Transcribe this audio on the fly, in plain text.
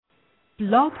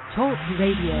Blog Talk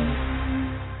Radio.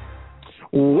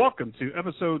 Welcome to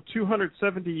episode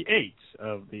 278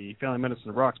 of the Family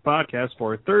Medicine Rocks podcast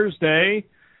for Thursday,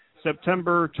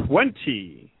 September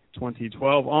 20,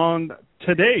 2012. On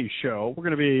today's show, we're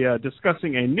going to be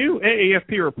discussing a new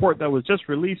AAFP report that was just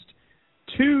released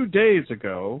 2 days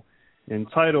ago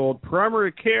entitled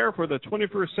Primary Care for the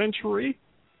 21st Century,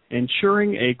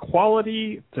 Ensuring a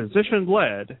Quality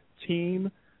Physician-Led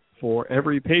Team for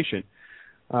Every Patient.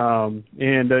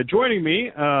 Joining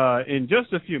me in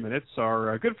just a few minutes,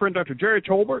 our good friend Dr. Jerry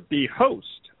Tolbert, the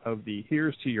host of the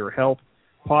Here's to Your Health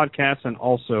podcast and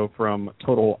also from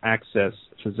Total Access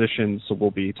Physicians. So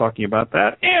we'll be talking about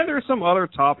that. And there's some other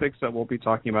topics that we'll be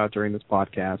talking about during this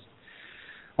podcast.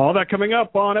 All that coming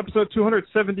up on episode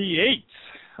 278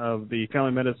 of the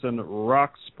Family Medicine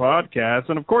Rocks podcast.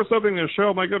 And, of course, opening the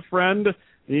show, my good friend,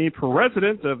 the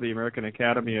president of the American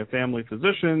Academy of Family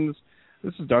Physicians.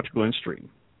 This is Dr. Glenn Stream.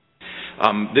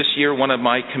 This year, one of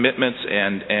my commitments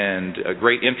and a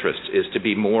great interest is to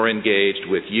be more engaged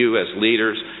with you as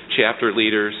leaders, chapter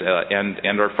leaders,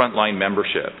 and our frontline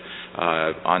membership.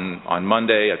 On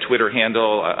Monday, a Twitter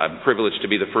handle, I'm privileged to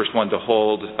be the first one to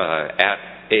hold at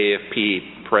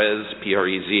AFP Prez,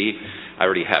 P-R-E-Z. I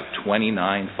already have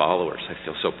 29 followers. I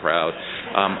feel so proud.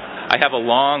 I have a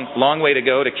long way to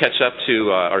go to catch up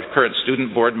to our current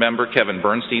student board member, Kevin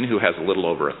Bernstein, who has a little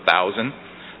over 1,000.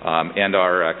 And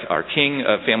our king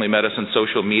of family medicine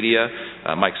social media,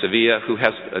 Mike Sevilla, who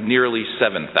has nearly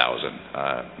 7,000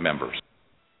 members.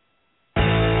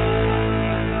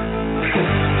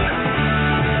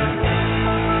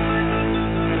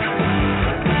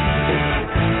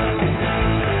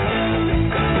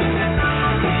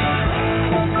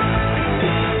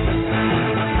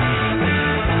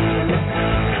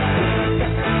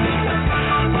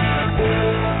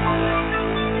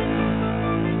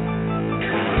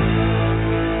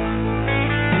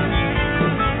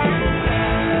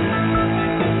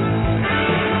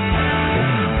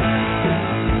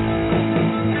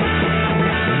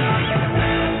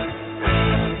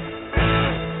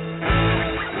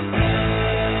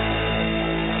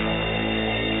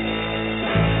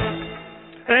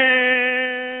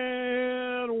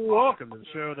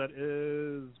 Show that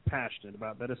is passionate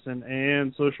about medicine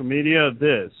and social media.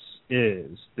 This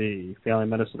is the Family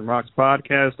Medicine Rocks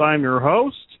podcast. I'm your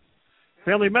host,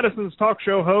 Family Medicine's talk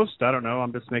show host. I don't know,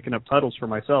 I'm just making up titles for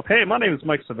myself. Hey, my name is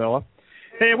Mike Sevilla.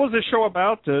 Hey, what's this show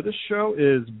about? This show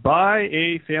is by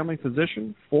a family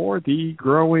physician for the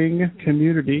growing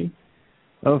community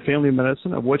of family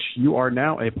medicine, of which you are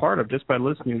now a part of just by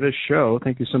listening to this show.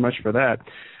 Thank you so much for that.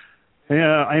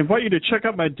 I invite you to check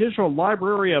out my digital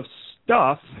library of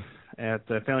stuff at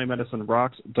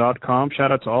FamilyMedicineRocks.com.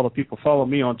 Shout out to all the people who follow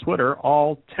me on Twitter.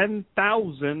 All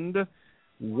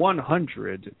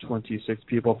 10,126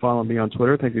 people follow me on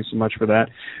Twitter. Thank you so much for that.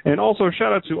 And also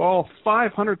shout out to all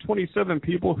 527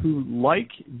 people who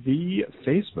like the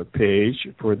Facebook page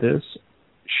for this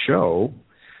show.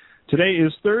 Today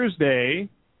is Thursday,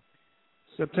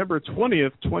 September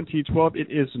 20th, 2012.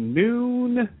 It is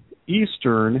noon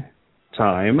Eastern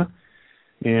time.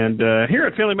 And here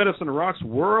at Family Medicine Rocks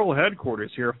World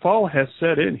Headquarters here, fall has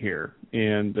set in here,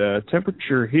 and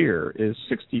temperature here is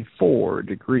 64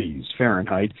 degrees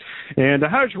Fahrenheit. And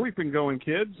how's your week been going,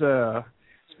 kids?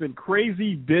 It's been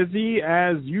crazy busy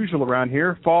as usual around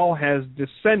here. Fall has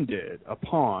descended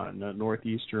upon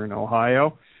northeastern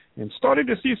Ohio and started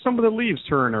to see some of the leaves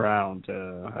turn around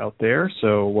out there.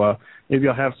 So maybe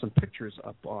I'll have some pictures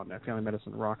up on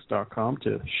FamilyMedicineRocks.com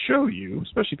to show you,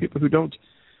 especially people who don't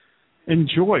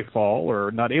enjoy fall or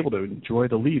not able to enjoy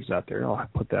the leaves out there. I'll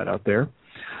put that out there.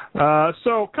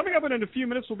 So coming up in a few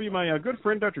minutes will be my good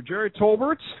friend, Dr. Jerry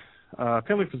Tolbert,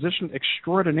 family physician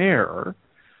extraordinaire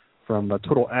from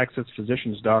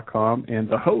TotalAccessPhysicians.com and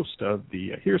the host of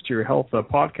the Here's to Your Health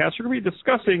podcast. We're going to be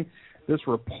discussing this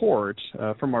report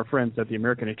from our friends at the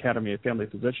American Academy of Family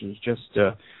Physicians just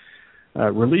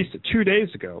released 2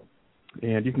 days ago.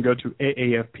 And you can go to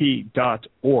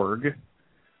aafp.org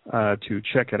to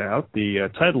check it out. The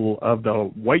title of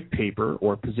the white paper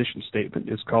or position statement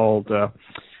is called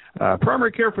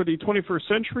Primary Care for the 21st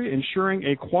Century, Ensuring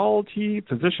a Quality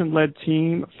Physician-Led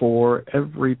Team for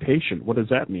Every Patient. What does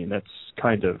that mean? That's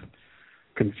kind of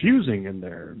confusing in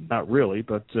there. Not really,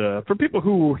 but for people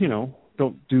who,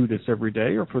 don't do this every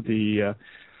day, or for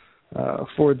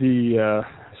the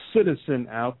citizen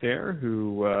out there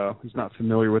who's not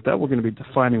familiar with that, we're going to be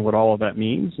defining what all of that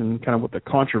means and kind of what the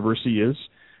controversy is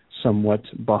somewhat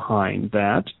behind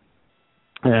that.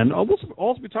 And we'll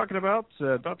also be talking about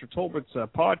Dr. Tolbert's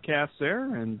podcast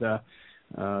there, and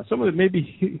some of it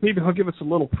maybe he'll give us a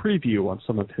little preview on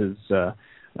some of his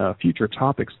future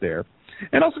topics there.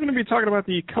 And also going to be talking about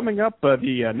coming up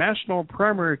the National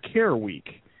Primary Care Week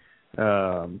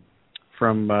from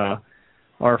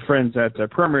our friends at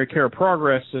Primary Care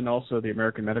Progress and also the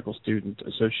American Medical Student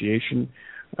Association.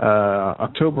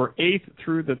 October 8th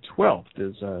through the 12th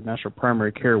is National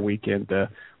Primary Care Week, and we'll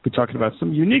be talking about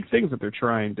some unique things that they're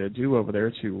trying to do over there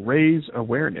to raise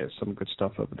awareness. Some good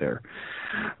stuff over there.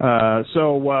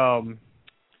 So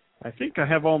I think I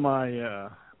have all my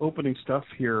opening stuff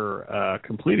here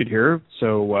completed here.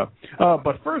 So,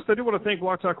 but first, I do want to thank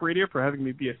Blog Talk Radio for having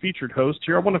me be a featured host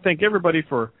here. I want to thank everybody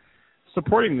for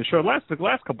supporting the show. The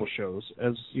last couple of shows,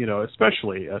 as you know,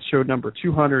 especially show number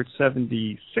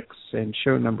 276 and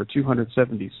show number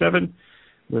 277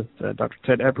 with Dr.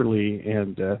 Ted Epperly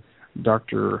and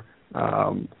Dr.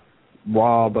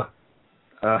 Rob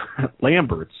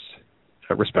Lamberts,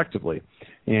 respectively.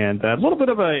 And a little bit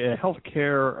of a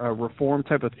healthcare reform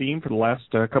type of theme for the last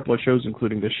couple of shows,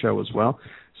 including this show as well.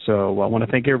 So I want to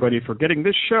thank everybody for getting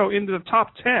this show into the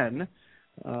top 10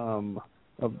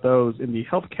 of those in the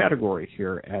health category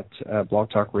here at Blog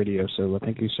Talk Radio. So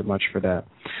thank you so much for that.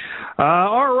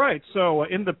 All right. So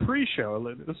in the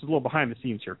pre-show, this is a little behind the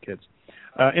scenes here, kids.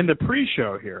 In the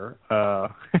pre-show here,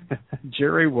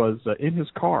 Jerry was in his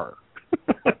car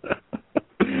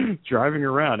driving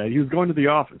around, and he was going to the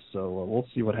office. So we'll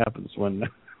see what happens when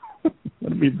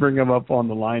we bring him up on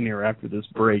the line here after this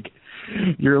break.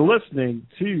 You're listening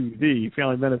to the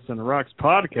Family Medicine Rocks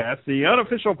podcast, the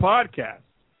unofficial podcast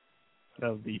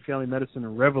of the Family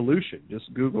Medicine Revolution.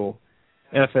 Just Google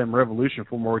FM Revolution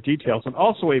for more details. And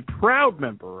also a proud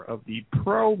member of the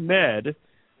ProMed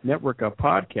network of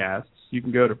podcasts. You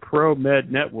can go to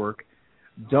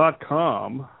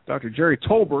promednetwork.com. Dr. Jerry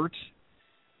Tolbert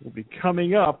will be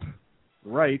coming up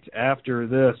right after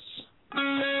this.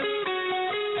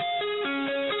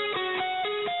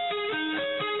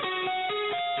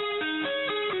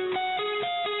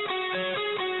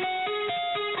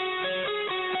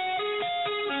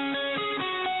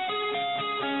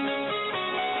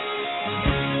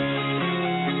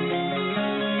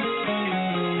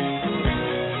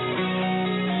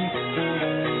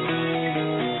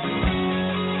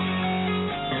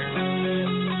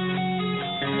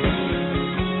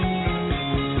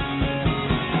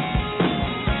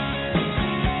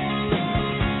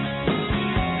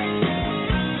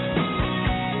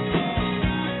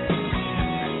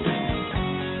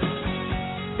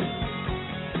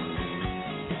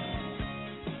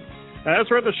 That's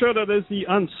right, the show that is the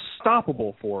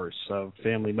unstoppable force of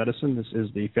family medicine. This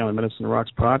is the Family Medicine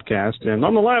Rocks podcast. And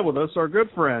on the line with us, our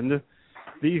good friend,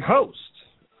 the host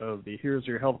of the Here's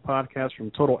Your Health podcast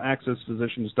from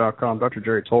TotalAccessPhysicians.com, Dr.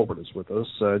 Jerry Tolbert is with us.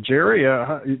 Jerry,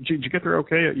 did you get there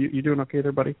okay? You doing okay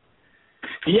there, buddy?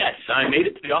 Yes, I made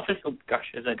it to the office. Oh,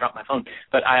 gosh, as I dropped my phone.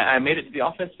 But I made it to the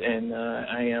office, and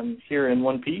I am here in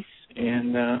one piece,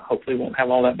 and hopefully won't have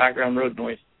all that background road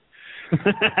noise.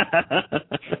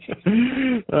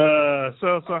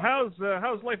 So how's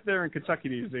life there in Kentucky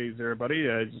these days, everybody?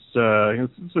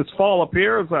 It's fall up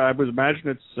here. I would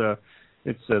imagine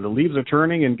it's the leaves are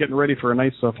turning and getting ready for a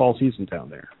nice fall season down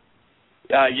there.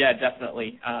 Yeah,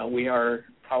 definitely. We are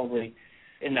probably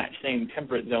in that same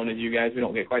temperate zone as you guys. We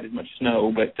don't get quite as much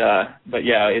snow, but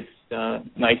yeah, it's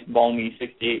nice, balmy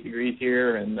 68 degrees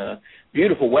here and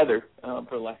beautiful weather for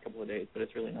the last couple of days. But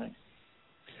it's really nice.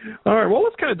 All right, well,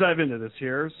 let's kind of dive into this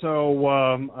here. So,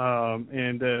 at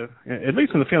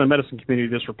least in the family medicine community,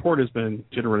 this report has been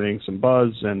generating some buzz,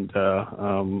 and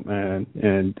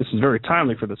this is very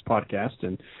timely for this podcast.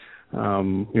 And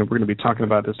we're going to be talking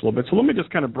about this a little bit. So let me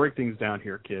just kind of break things down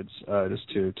here, kids, just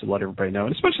to let everybody know.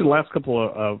 And especially the last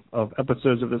couple of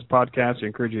episodes of this podcast, I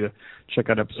encourage you to check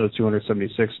out episodes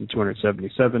 276 and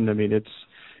 277. I mean, it's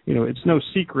no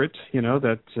secret,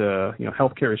 that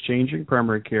healthcare is changing,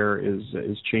 primary care is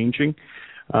changing,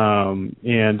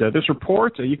 and this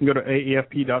report you can go to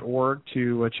aafp.org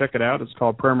to check it out. It's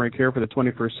called Primary Care for the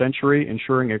 21st Century: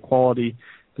 Ensuring a Quality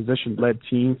Physician-Led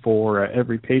Team for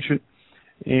Every Patient.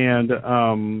 And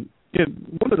one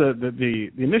of the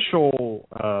initial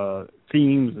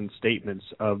themes and statements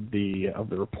of the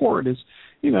report is,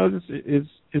 is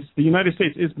the United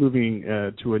States is moving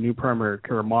to a new primary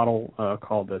care model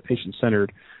called the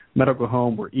patient-centered medical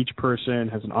home, where each person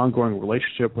has an ongoing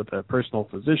relationship with a personal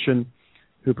physician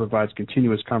who provides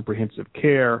continuous comprehensive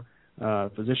care.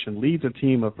 Physician leads a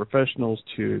team of professionals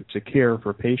to care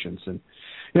for patients. And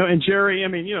Jerry, I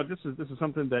mean, this is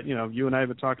something that you and I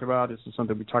have talked about. This is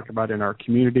something we talked about in our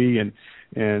community, and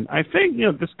I think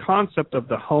this concept of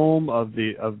the home, of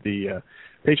the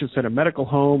patient-centered medical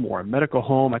home or a medical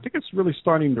home, I think it's really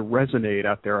starting to resonate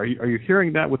out there. Are you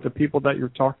hearing that with the people that you're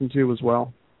talking to as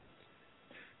well?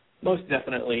 Most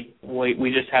definitely.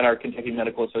 We just had our Kentucky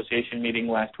Medical Association meeting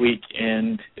last week,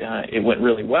 and it went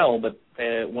really well, but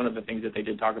one of the things that they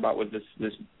did talk about was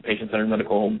this patient-centered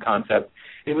medical home concept.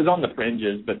 It was on the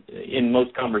fringes, but in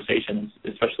most conversations,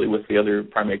 especially with the other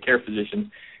primary care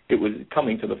physicians, it was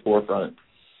coming to the forefront.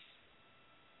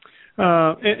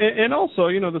 And also,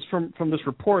 this from this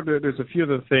report, there's a few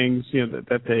other things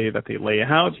that they lay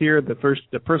out here.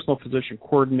 The personal physician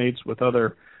coordinates with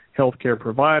other healthcare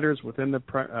providers within the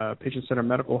patient-centered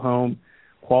medical home.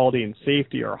 Quality and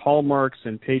safety are hallmarks,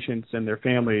 and patients and their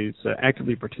families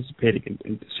actively participating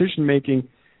in decision-making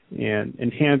and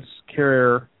enhance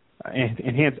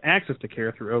access to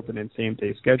care through open and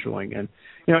same-day scheduling.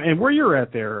 And where you're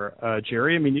at there,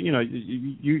 Jerry, I mean,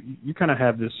 you kind of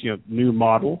have this new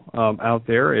model out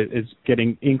there. It's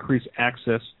getting increased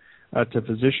access to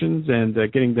physicians and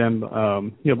getting them a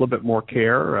little bit more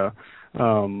care.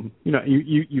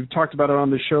 You've talked about it on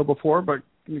the show before, but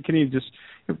can you just,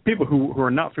 people who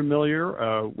are not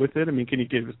familiar with it, I mean, can you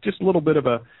give us just a little bit of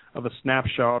a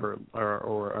snapshot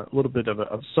or a little bit of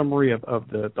a summary of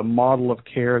the model of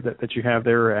care that you have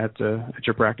there at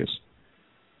your practice?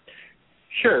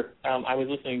 Sure. I was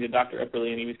listening to Dr.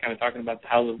 Epperly, and he was kind of talking about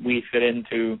how we fit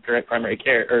into direct primary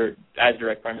care, or as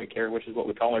direct primary care, which is what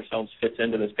we call ourselves, fits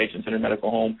into this patient-centered medical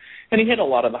home. And he hit a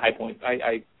lot of the high points.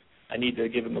 I need to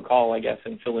give him a call, I guess,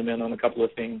 and fill him in on a couple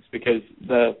of things, because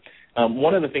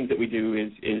one of the things that we do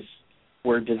is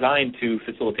we're designed to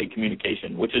facilitate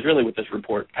communication, which is really what this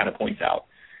report kind of points out.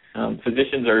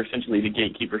 Physicians are essentially the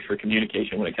gatekeepers for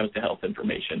communication when it comes to health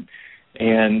information.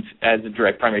 And as a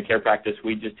direct primary care practice,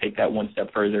 we just take that one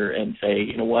step further and say,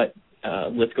 you know what,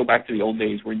 let's go back to the old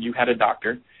days where you had a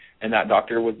doctor, and that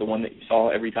doctor was the one that you saw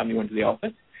every time you went to the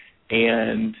office,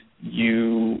 and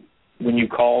when you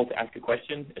call to ask a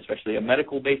question, especially a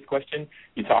medical-based question,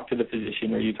 you talk to the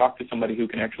physician or you talk to somebody who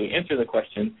can actually answer the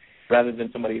question rather than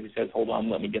somebody who says, hold on,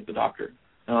 let me get the doctor.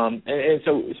 And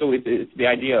so it's the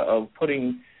idea of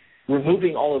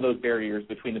removing all of those barriers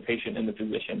between the patient and the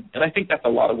physician. And I think that's a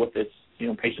lot of what this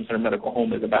patient-centered medical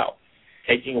home is about,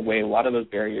 taking away a lot of those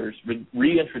barriers,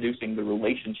 reintroducing the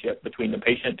relationship between the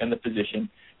patient and the physician,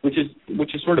 which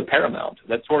is sort of paramount.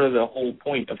 That's sort of the whole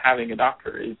point of having a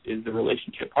doctor is the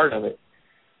relationship part of it,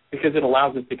 because it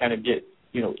allows us to kind of get,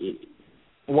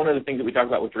 one of the things that we talk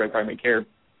about with direct primary care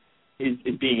is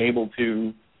being able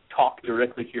to talk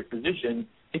directly to your physician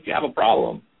if you have a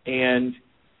problem. And,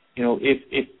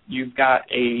 if you've got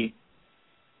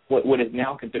what is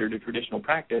now considered a traditional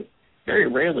practice, very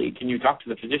rarely can you talk to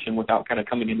the physician without kind of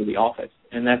coming into the office.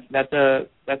 And that's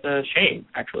a shame,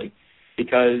 actually,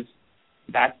 because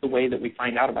that's the way that we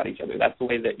find out about each other. That's the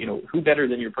way that, who better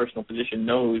than your personal physician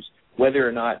knows whether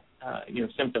or not,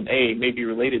 symptom A may be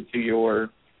related to your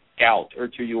gout or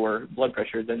to your blood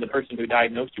pressure than the person who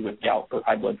diagnosed you with gout or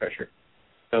high blood pressure.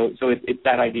 So it's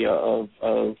that idea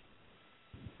of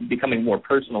becoming more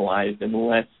personalized and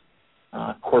less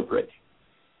corporate.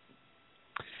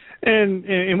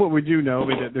 And what we do know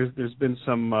is that there's been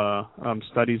some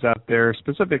studies out there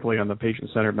specifically on the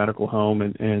patient-centered medical home,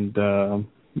 and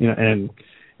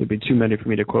it'd be too many for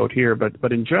me to quote here,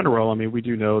 but in general, I mean, we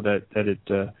do know that it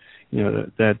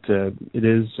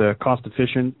is cost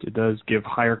efficient. It does give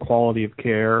higher quality of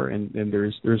care, and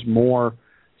there's more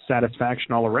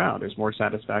satisfaction all around. There's more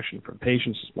satisfaction from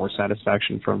patients. There's more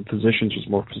satisfaction from physicians. There's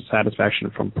more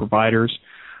satisfaction from providers.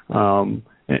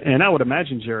 And I would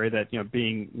imagine, Jerry, that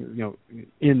being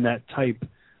in that type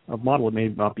of model, it may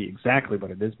not be exactly what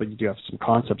it is, but you do have some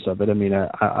concepts of it. I mean,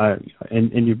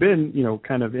 and you've been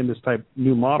kind of in this type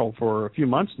new model for a few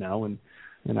months now, and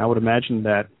I would imagine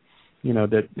that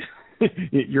that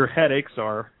your headaches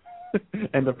are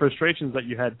and the frustrations that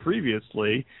you had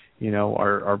previously,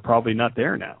 are probably not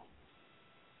there now.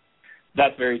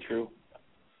 That's very true.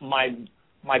 My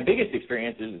biggest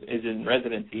experience is in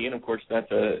residency, and of course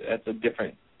that's a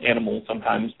different animal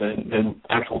sometimes than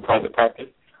actual private practice.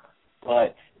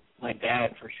 But my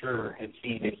dad, for sure, had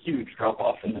seen a huge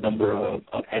drop-off in the number of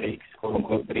headaches,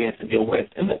 quote-unquote, that he has to deal with.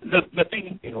 And the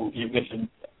thing, you mentioned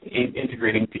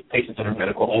integrating patient-centered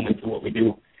medical home into what we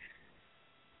do.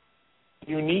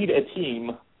 You need a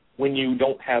team when you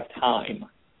don't have time.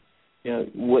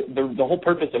 The whole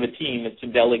purpose of a team is to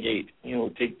delegate,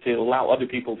 to allow other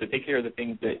people to take care of the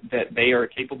things that they are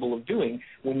capable of doing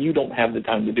when you don't have the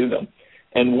time to do them.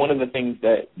 And one of the things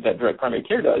that direct primary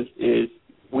care does is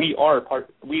we are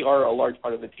a large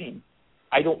part of the team.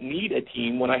 I don't need a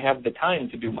team when I have the time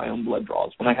to do my own blood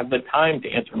draws, when I have the time to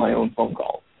answer my own phone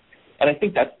calls. And I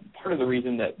think that's part of the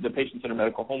reason that the patient-centered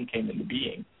medical home came into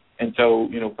being. And so,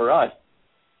 for us,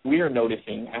 we are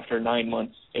noticing after 9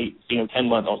 months,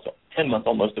 10 months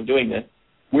almost of doing this,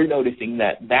 we're noticing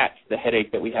that that's the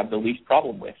headache that we have the least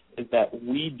problem with, is that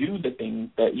we do the things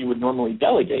that you would normally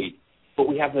delegate, but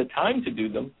we have the time to do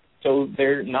them, so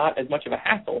they're not as much of a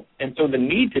hassle. And so the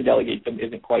need to delegate them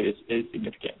isn't quite as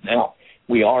significant. Now,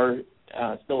 we are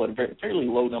still at a fairly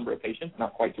low number of patients,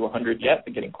 not quite to 100 yet,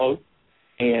 but getting close.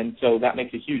 And so that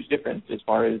makes a huge difference as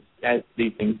far as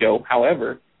these things go.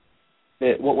 However,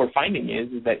 what we're finding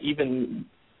is that even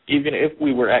if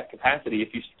we were at capacity, if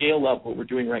you scale up what we're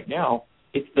doing right now,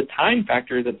 it's the time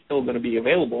factor that's still going to be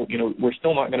available. We're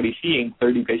still not going to be seeing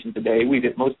 30 patients a day. We'd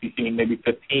at most be seeing maybe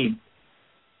 15,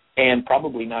 and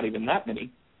probably not even that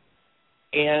many.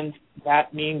 And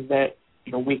that means that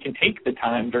we can take the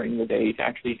time during the day to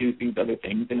actually do these other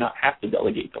things and not have to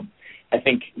delegate them. I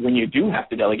think when you do have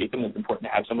to delegate them, it's important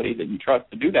to have somebody that you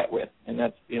trust to do that with, and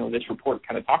that's this report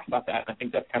kind of talks about that. And I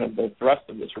think that's kind of the thrust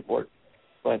of this report.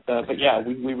 But yeah,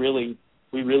 we really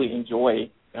enjoy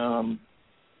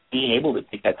being able to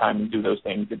take that time and do those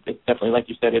things. It's definitely, like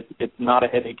you said, it's not a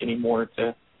headache anymore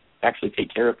to actually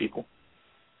take care of people.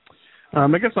 I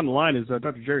guess on the line is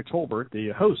Dr. Jerry Tolbert,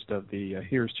 the host of the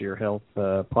Here's to Your Health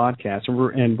podcast,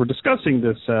 and we're discussing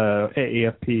this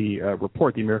AAFP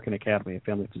report, the American Academy of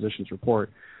Family Physicians report,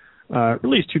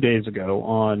 released 2 days ago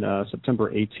on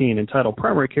September 18, entitled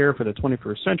 "Primary Care for the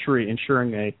 21st Century: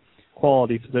 Ensuring a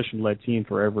Quality Physician-Led Team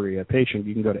for Every Patient."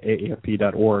 You can go to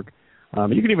aafp.org.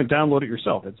 You can even download it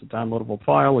yourself. It's a downloadable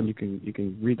file, and you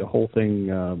can read the whole thing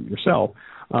yourself.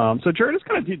 So, Jerry, let's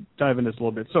kind of dive into this a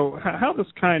little bit. So, how this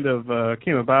kind of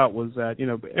came about was that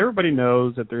everybody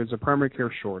knows that there's a primary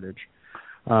care shortage,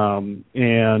 and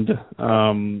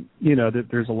that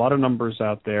there's a lot of numbers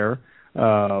out there.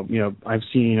 I've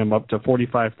seen them up to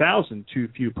 45,000 too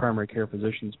few primary care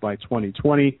physicians by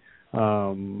 2020,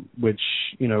 which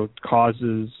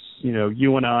causes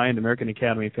you and I and the American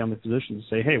Academy of Family Physicians to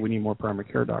say, hey, we need more primary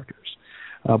care doctors.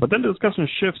 But then the discussion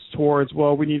shifts towards,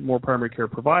 well, we need more primary care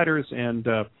providers and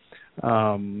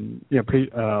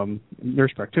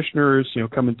nurse practitioners,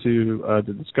 come into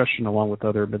the discussion along with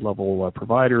other mid-level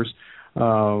providers.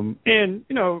 And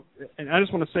I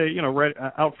just want to say, right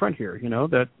out front here,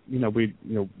 that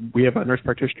we have a nurse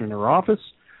practitioner in our office.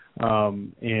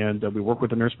 And we work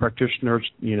with the nurse practitioners.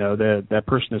 That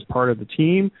person is part of the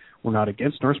team. We're not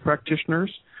against nurse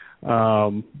practitioners,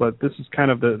 but this is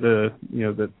kind of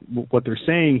what they're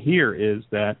saying here is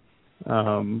that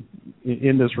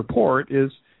in this report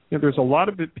is there's a lot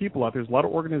of people out there. There's a lot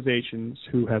of organizations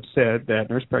who have said that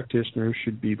nurse practitioners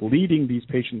should be leading these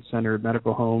patient-centered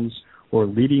medical homes or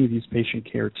leading these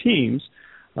patient care teams.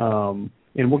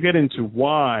 And we'll get into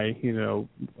why, the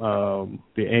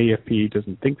AFP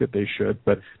doesn't think that they should,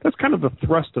 but that's kind of the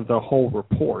thrust of the whole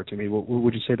report. I mean,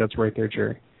 would you say that's right there,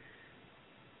 Jerry?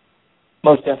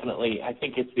 Most definitely. I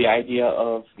think it's the idea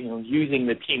of, using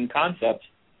the team concept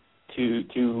to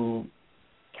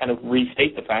kind of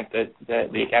restate the fact that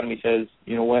the Academy says,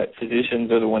 physicians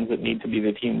are the ones that need to be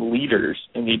the team leaders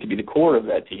and need to be the core of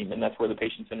that team, and that's where the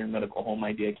patient-centered medical home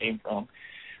idea came from.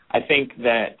 I think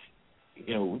that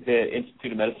the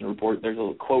Institute of Medicine report, there's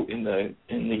a quote in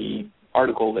the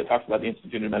article that talks about the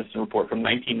Institute of Medicine report from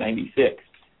 1996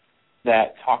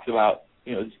 that talks about,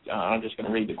 I'm just going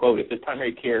to read the quote. It says,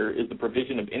 primary care is the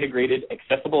provision of integrated,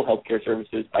 accessible healthcare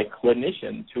services by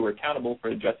clinicians who are accountable for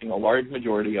addressing a large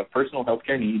majority of personal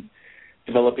healthcare needs,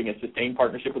 developing a sustained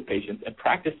partnership with patients, and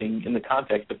practicing in the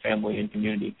context of family and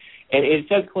community. And it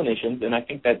says clinicians, and I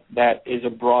think that is a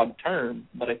broad term,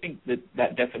 but I think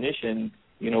that definition,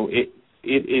 it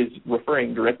is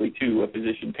referring directly to a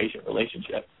physician-patient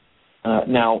relationship.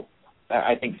 Now,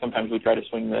 I think sometimes we try to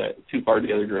swing too far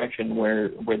the other direction where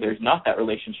there's not that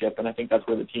relationship, and I think that's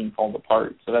where the team falls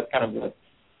apart. So that's kind of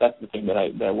that's the thing that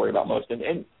I worry about most.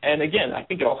 And again, I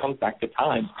think it all comes back to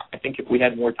time. I think if we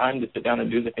had more time to sit down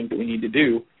and do the things that we need to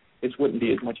do, this wouldn't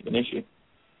be as much of an issue.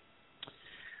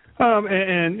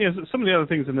 And some of the other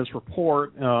things in this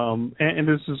report, and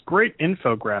there's this great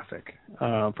infographic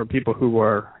for people who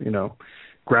are,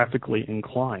 graphically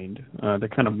inclined that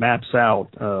kind of maps out,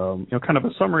 kind of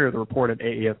a summary of the report at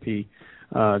aafp.org.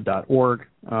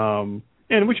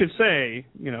 And we should say,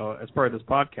 as part of this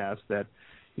podcast that,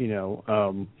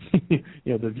 the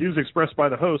views expressed by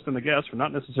the host and the guests are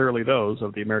not necessarily those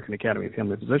of the American Academy of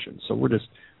Family Physicians. So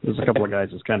there's a couple of guys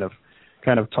just kind of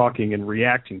talking and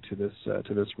reacting to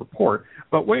this report.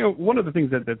 But one of the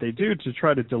things that they do to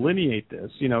try to delineate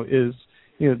this, is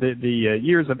the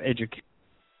years of education.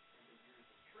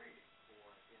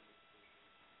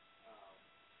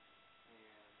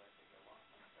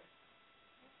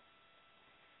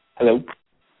 Hello.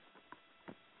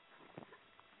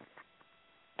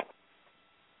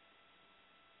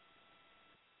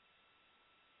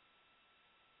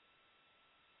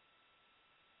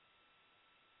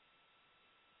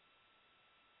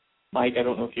 Mike, I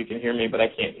don't know if you can hear me, but I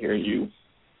can't hear you.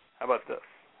 How about this?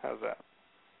 How's that?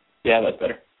 Yeah, that's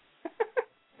better.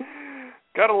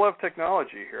 Gotta love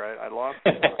technology here. I lost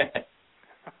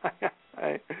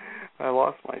I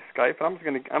lost my Skype. I'm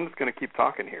just gonna keep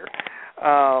talking here.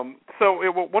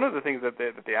 One of the things that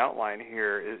they outline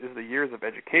here is the years of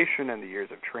education and the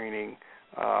years of training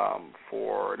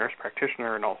for a nurse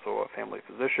practitioner and also a family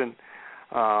physician.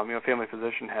 Family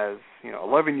physician has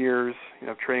 11 years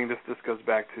of training. This goes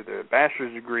back to their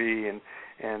bachelor's degree and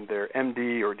their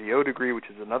MD or DO degree, which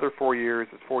is another 4 years.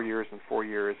 It's 4 years and 4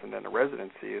 years, and then a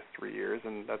residency is 3 years,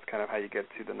 and that's kind of how you get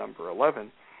to the number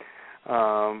 11.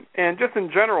 And just in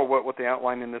general, what they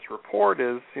outline in this report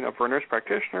is, for a nurse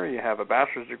practitioner, you have a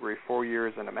bachelor's degree, 4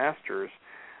 years, and a master's.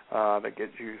 That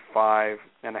gets you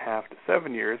 5.5 to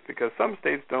 7 years, because some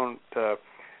states don't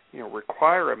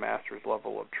require a master's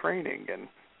level of training. And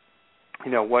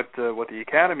what the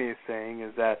academy is saying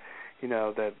is that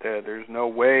that there's no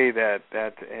way that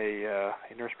a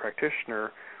nurse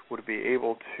practitioner would be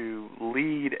able to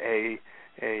lead a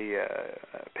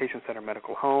patient-centered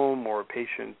medical home or a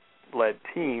patient-led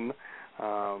team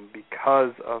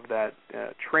because of that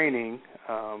training,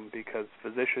 because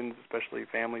physicians, especially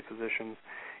family physicians,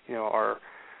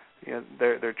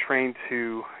 they're trained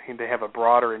to, they have a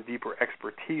broader and deeper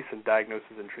expertise in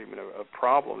diagnosis and treatment of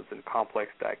problems and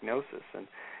complex diagnosis.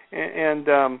 And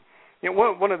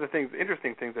one of the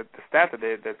interesting things that the stat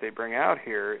that they bring out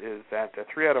here is that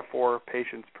 3 out of 4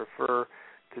 patients prefer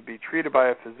to be treated by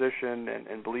a physician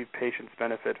and believe patients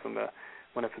benefit from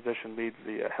when a physician leads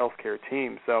the healthcare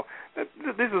team. So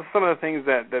these are some of the things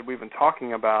that we've been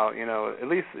talking about, at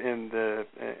least in the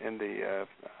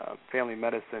family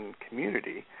medicine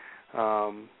community.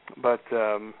 What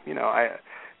do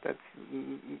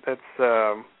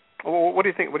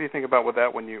you think? What do you think about with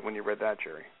that when you read that,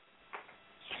 Jerry?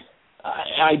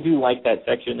 I do like that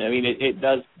section. I mean, it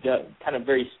does kind of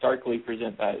very starkly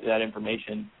present that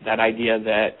information, that idea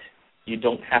that you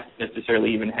don't have to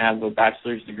necessarily even have a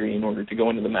bachelor's degree in order to go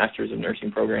into the Master's of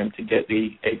Nursing program to get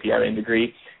the APRN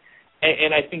degree.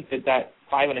 And I think that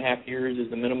 5.5 years is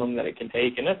the minimum that it can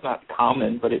take, and that's not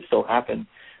common, but it still happens.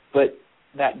 But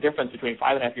that difference between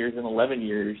 5.5 years and 11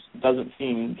 years doesn't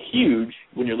seem huge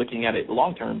when you're looking at it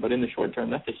long term, but in the short term,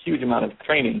 that's a huge amount of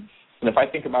training. And if I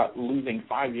think about losing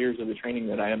 5 years of the training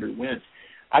that I underwent,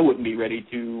 I wouldn't be ready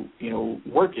to,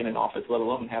 work in an office, let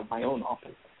alone have my own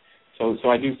office. So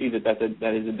I do see that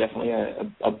is definitely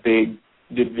a big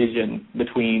division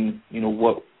between,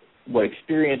 what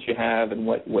experience you have and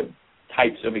what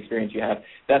types of experience you have.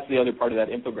 That's the other part of that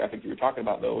infographic you were talking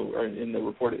about, though, or in the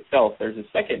report itself. There's a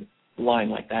second line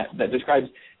like that describes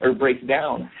or breaks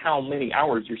down how many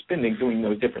hours you're spending doing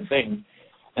those different things.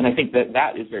 And I think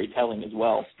that is very telling as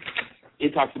well.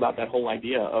 It talks about that whole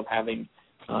idea of having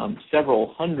several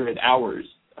hundred hours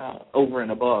over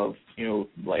and above.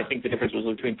 I think the difference was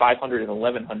between 500 and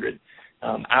 1,100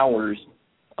 hours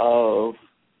of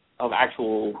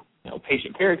actual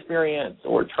patient care experience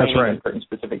or training in a certain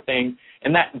specific thing.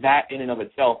 And that in and of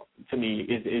itself, to me,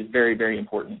 is very, very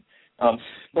important.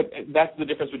 But that's the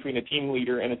difference between a team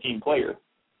leader and a team player.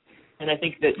 And I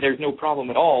think that there's no problem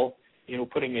at all,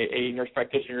 putting a nurse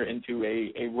practitioner into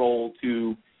a role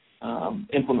to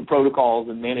implement protocols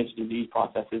and manage disease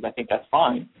processes. I think that's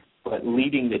fine. But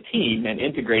leading the team and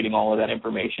integrating all of that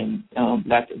information,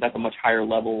 that's a much higher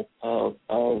level of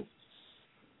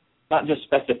not just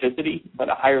specificity, but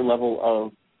a higher level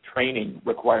of training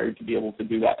required to be able to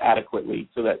do that adequately,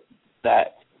 so that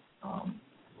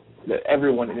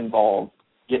everyone involved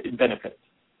benefits.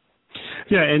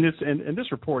 Yeah, and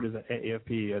this report is at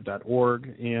AAFP.org,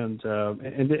 and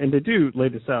they do lay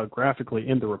this out graphically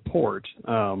in the report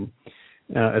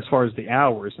as far as the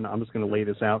hours. And I'm just going to lay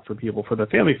this out for people. For the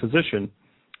family physician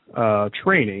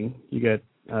training, you get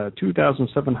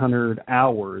 2,700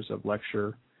 hours of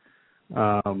lecture,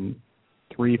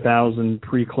 3,000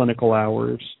 preclinical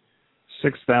hours,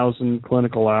 6,000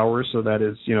 clinical hours. So that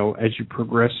is, as you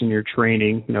progress in your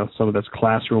training, some of that's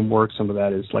classroom work, some of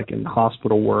that is like in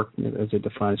hospital work, as it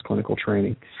defines clinical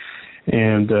training.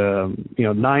 And,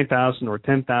 9,000 or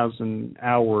 10,000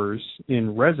 hours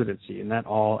in residency, and that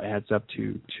all adds up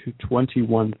to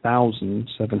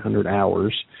 21,700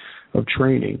 hours of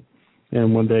training.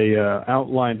 And when they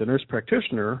outlined the nurse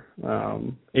practitioner,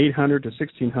 800 to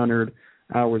 1,600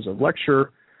 hours of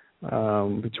lecture,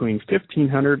 between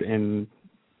 1,500 and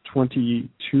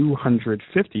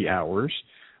 2,250 hours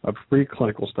of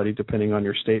preclinical study, depending on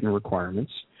your state and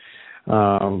requirements,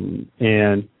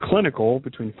 and clinical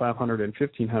between 500 and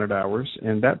 1,500 hours,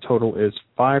 and that total is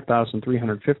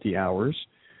 5,350 hours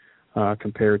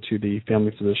compared to the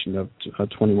family physician of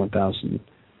 21,000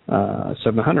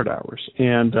 700 hours.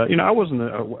 And, I wasn't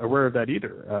aware of that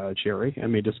either, Jerry. I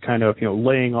mean, just kind of,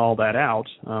 laying all that out.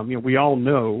 We all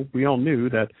knew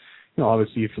that,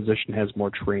 obviously a physician has more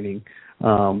training,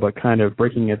 but kind of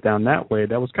breaking it down that way,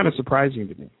 that was kind of surprising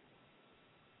to me.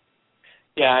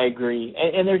 Yeah, I agree.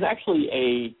 And there's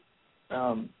actually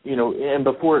and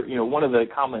before, one of the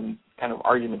common kind of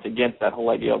arguments against that whole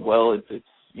idea of, well, it's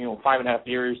 5.5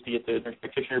 years to get the nurse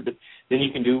practitioner, but then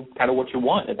you can do kind of what you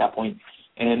want at that point.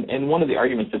 And one of the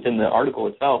arguments that's in the article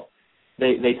itself,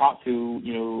 they talked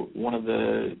to, one of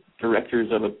the directors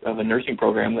of a nursing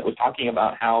program that was talking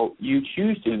about how you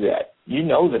choose to do that. You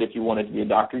know that if you wanted to be a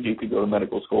doctor, you could go to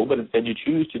medical school, but instead you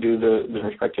choose to do the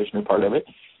nurse practitioner part of it.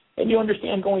 And you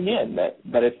understand going in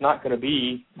that it's not going to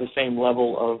be the same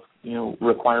level of,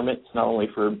 requirements, not only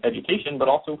for education, but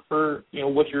also for,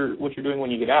 what you're doing when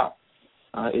you get out.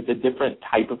 It's a different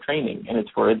type of training, and it's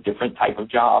for a different type of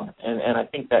job. And I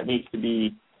think that needs to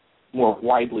be more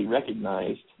widely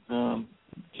recognized,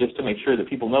 just to make sure that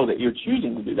people know that you're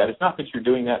choosing to do that. It's not that you're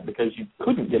doing that because you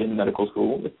couldn't get into medical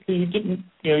school. It's because you didn't,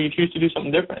 you choose to do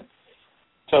something different.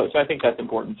 So I think that's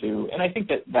important too. And I think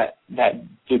that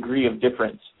degree of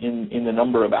difference in the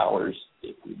number of hours,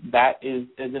 that is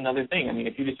another thing. I mean,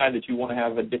 if you decide that you want to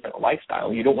have a different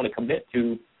lifestyle, you don't want to commit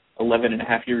to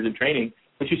 11.5 years of training,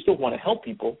 but you still want to help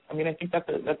people, I mean, I think that's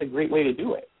a great way to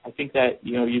do it. I think that,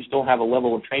 you still have a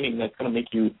level of training that's going to make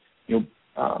you,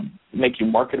 make you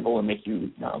marketable and make you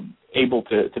able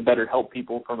to better help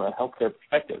people from a healthcare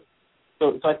perspective.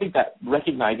 So I think that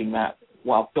recognizing that,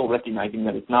 while still recognizing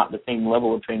that it's not the same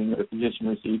level of training that a physician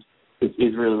receives,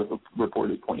 is really what the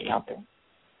report is pointing out there.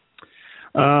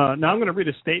 Now I'm going to read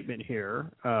a statement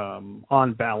here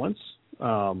on balance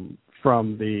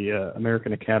from the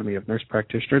American Academy of Nurse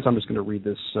Practitioners. I'm just going to read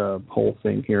this whole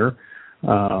thing here.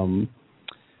 And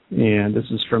this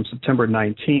is from September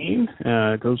 19.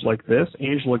 It goes like this.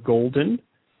 Angela Golden,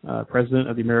 president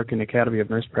of the American Academy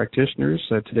of Nurse Practitioners,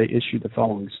 today issued the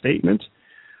following statement.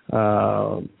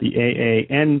 The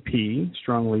AANP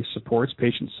strongly supports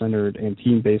patient-centered and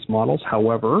team-based models.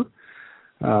 However,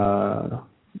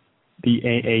 the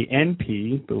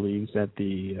AANP believes that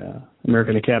the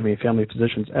American Academy of Family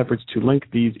Physicians' efforts to link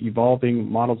these evolving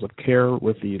models of care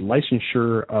with the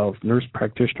licensure of nurse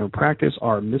practitioner practice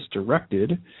are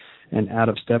misdirected and out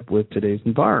of step with today's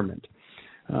environment.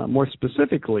 More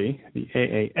specifically, the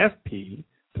AAFP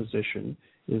position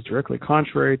is directly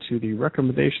contrary to the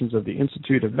recommendations of the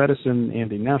Institute of Medicine and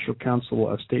the National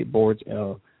Council of State Boards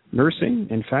of Nursing.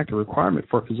 In fact, a requirement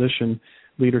for physician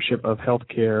leadership of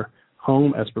healthcare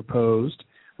home as proposed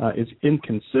is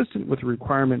inconsistent with the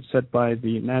requirements set by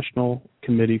the National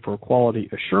Committee for Quality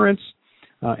Assurance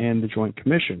and the Joint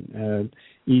Commission,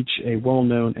 each a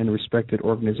well-known and respected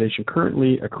organization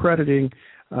currently accrediting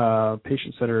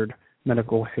patient-centered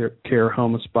medical care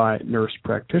homes by nurse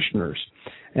practitioners.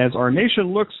 As our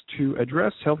nation looks to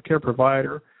address healthcare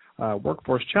provider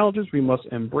workforce challenges, we must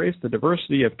embrace the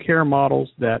diversity of care models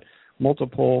that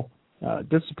multiple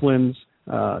disciplines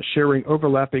sharing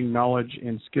overlapping knowledge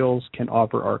and skills can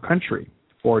offer our country.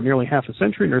 For nearly half a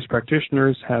century, nurse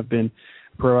practitioners have been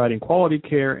providing quality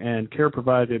care, and care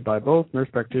provided by both nurse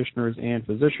practitioners and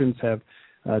physicians have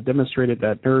demonstrated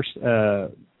that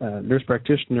nurse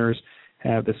practitioners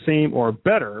have the same or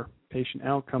better patient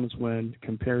outcomes when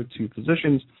compared to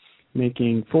physicians.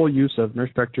 Making full use of nurse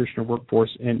practitioner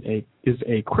workforce is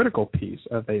a critical piece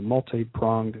of a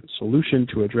multi-pronged solution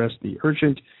to address the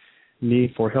urgent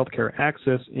need for healthcare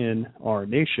access in our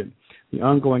nation. The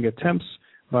ongoing attempts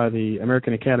by the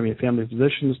American Academy of Family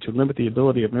Physicians to limit the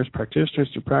ability of nurse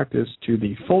practitioners to practice to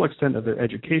the full extent of their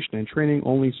education and training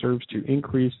only serves to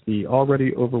increase the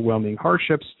already overwhelming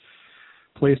hardships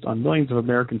placed on millions of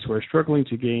Americans who are struggling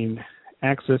to gain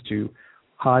access to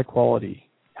high-quality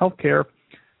health care.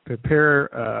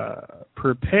 Prepared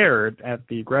at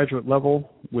the graduate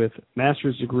level with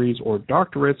master's degrees or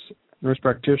doctorates, nurse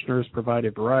practitioners provide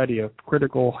a variety of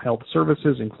critical health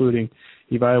services, including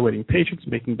evaluating patients,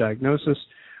 making diagnosis,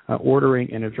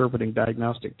 ordering and interpreting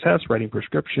diagnostic tests, writing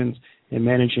prescriptions, and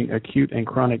managing acute and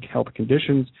chronic health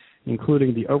conditions,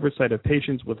 including the oversight of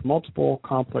patients with multiple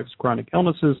complex chronic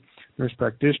illnesses. Nurse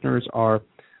practitioners are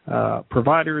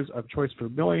providers of choice for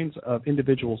millions of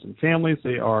individuals and families.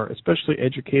 They are especially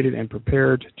educated and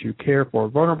prepared to care for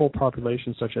vulnerable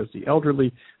populations such as the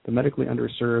elderly, the medically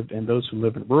underserved, and those who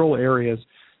live in rural areas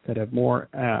that have more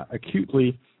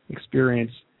acutely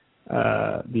experienced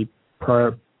the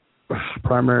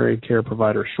primary care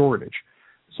provider shortage.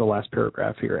 So last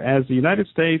paragraph here. As the United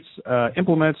States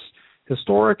implements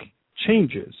historic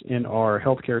changes in our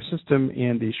healthcare system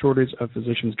and the shortage of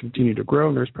physicians continue to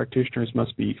grow, nurse practitioners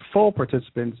must be full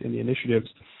participants in the initiatives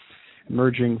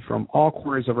emerging from all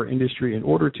corners of our industry in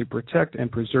order to protect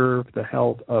and preserve the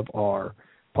health of our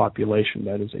population.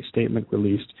 That is a statement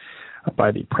released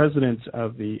by the president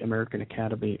of the American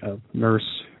Academy of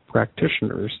Nurse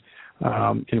Practitioners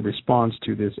in response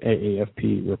to this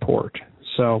AAFP report.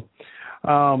 So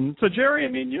Jerry,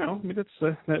 it's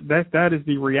that is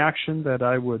the reaction that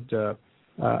I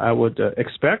would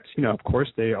expect. Of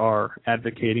course, they are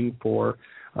advocating for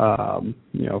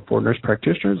for nurse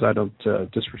practitioners. I don't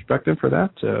disrespect them for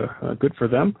that. Good for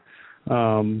them.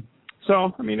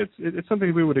 It's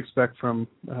something we would expect from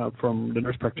the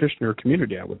nurse practitioner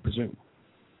community, I would presume.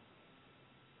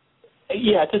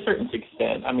 Yeah, to a certain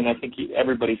extent. I think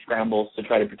everybody scrambles to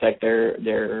try to protect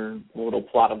their little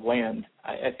plot of land.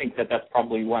 I think that's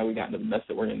probably why we got into the mess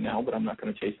that we're in now, but I'm not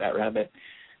going to chase that rabbit.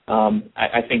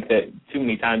 I think that too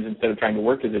many times, instead of trying to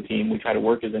work as a team, we try to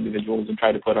work as individuals and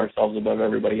try to put ourselves above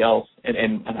everybody else.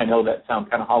 And I know that sounds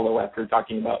kind of hollow after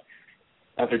talking about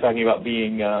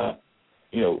being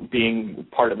being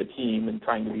part of a team and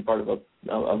trying to be part of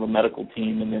a medical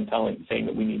team, and then saying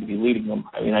that we need to be leading them.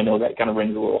 I know that kind of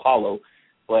rings a little hollow,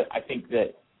 but I think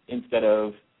that instead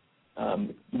of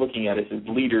looking at us as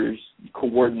leaders,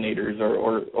 coordinators,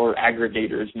 or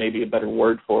aggregators, maybe a better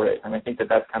word for it. And I think that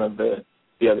that's kind of the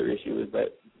other issue, is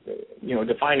that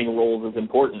defining roles is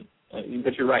important.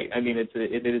 But you're right.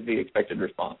 It is the expected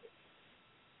response.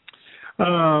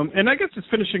 And I guess just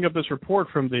finishing up this report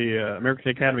from the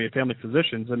American Academy of Family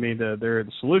Physicians, the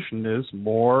solution is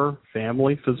more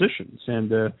family physicians.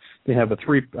 And they have a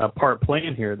three-part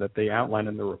plan here that they outline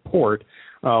in the report.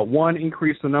 One,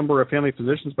 increase the number of family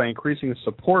physicians by increasing the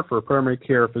support for primary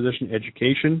care physician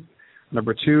education.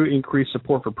 Number two, increase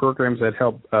support for programs that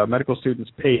help medical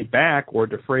students pay back or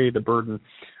defray the burden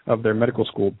of their medical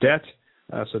school debt.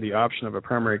 So the option of a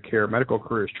primary care medical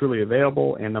career is truly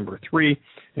available. And number three,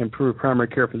 improve primary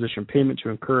care physician payment to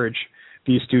encourage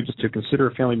these students to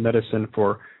consider family medicine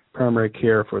for primary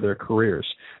care for their careers.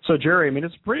 So Jerry,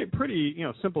 it's a pretty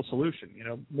simple solution.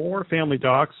 More family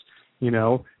docs,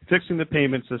 fixing the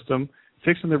payment system,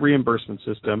 fixing the reimbursement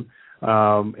system,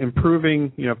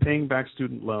 improving, paying back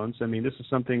student loans. This is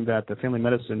something that the family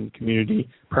medicine community,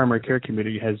 primary care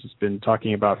community has been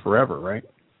talking about forever, right?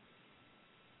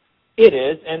 It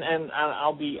is, and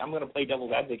I'm going to play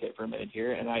devil's advocate for a minute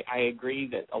here, and I agree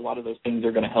that a lot of those things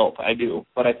are going to help. I do,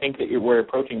 but I think that we're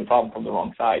approaching the problem from the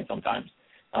wrong side sometimes.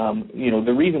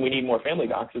 The reason we need more family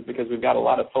docs is because we've got a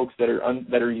lot of folks that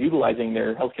are utilizing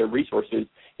their healthcare resources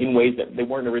in ways that they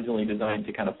weren't originally designed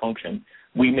to kind of function.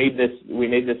 We made this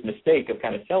mistake of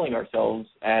kind of selling ourselves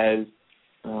as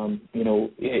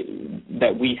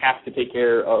that we have to take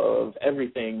care of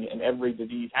everything, and every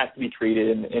disease has to be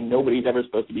treated, and nobody's ever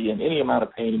supposed to be in any amount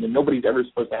of pain, and nobody's ever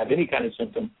supposed to have any kind of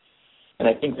symptom. And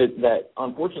I think that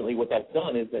unfortunately what that's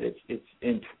done is that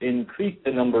it's increased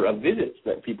the number of visits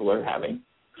that people are having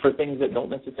for things that don't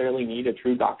necessarily need a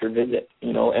true doctor visit,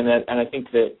 and I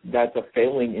think that that's a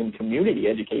failing in community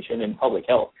education and public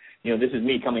health. This is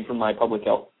me coming from my public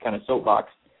health kind of soapbox.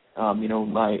 I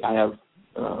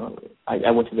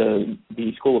went to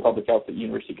the School of Public Health at the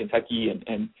University of Kentucky,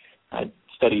 and I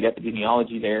studied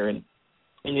epidemiology there. And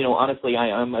honestly,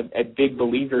 I'm a big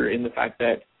believer in the fact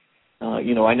that,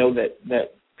 I know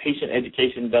that patient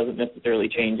education doesn't necessarily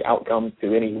change outcomes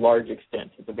to any large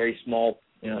extent. It's a very small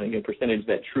percentage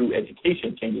that true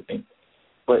education changes things.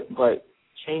 But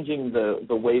changing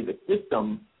the way the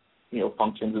system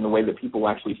functions, and the way that people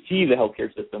actually see the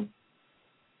healthcare system,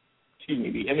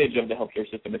 the image of the healthcare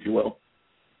system, if you will,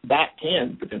 that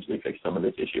can potentially fix some of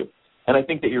this issue. And I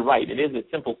think that you're right. It is a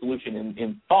simple solution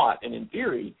in thought and in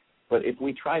theory, but if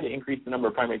we try to increase the number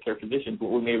of primary care physicians,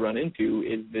 what we may run into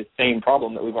is the same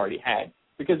problem that we've already had,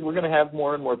 because we're going to have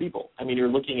more and more people. You're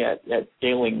looking at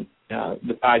scaling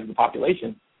the size of the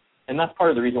population, and that's part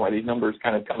of the reason why these numbers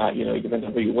kind of come out, depending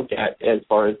on who you look at, as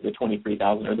far as the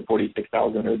 23,000 or the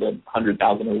 46,000 or the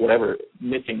 100,000 or whatever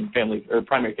missing family or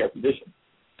primary care physicians.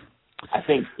 I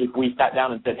think if we sat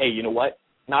down and said, hey, you know what?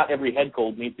 Not every head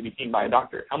cold needs to be seen by a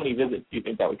doctor. How many visits do you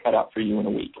think that would cut out for you in a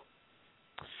week?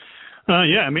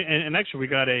 Yeah, and actually we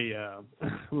got a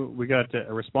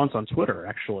response on Twitter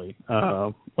actually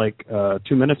 2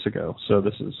 minutes ago. So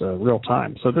this is real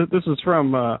time. So this is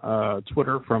from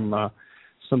Twitter from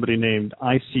somebody named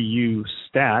ICU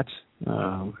Stat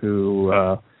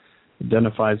who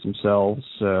identifies themselves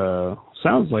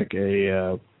sounds like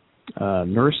a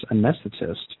nurse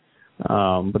anesthetist.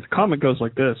 But the comment goes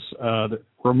like this: that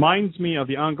reminds me of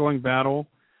the ongoing battle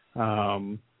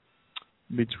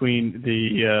between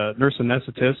the nurse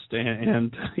anesthetist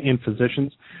and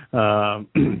physicians,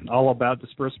 all about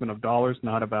disbursement of dollars,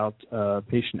 not about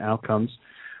patient outcomes.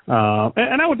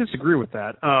 And I would disagree with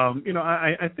that.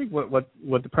 I think what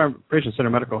the Primary Patient Center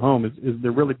Medical Home is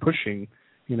they're really pushing,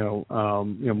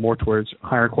 more towards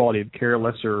higher quality of care,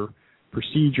 lesser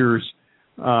procedures.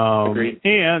 Agreed.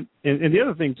 And the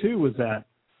other thing too was that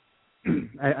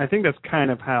I think that's kind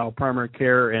of how primary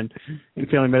care and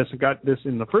family medicine got this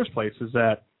in the first place. Is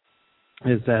that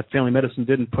family medicine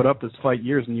didn't put up this fight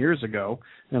years and years ago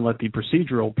and let the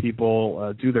procedural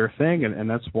people do their thing, and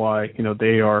that's why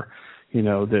they are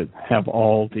that have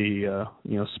all the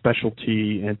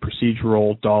specialty and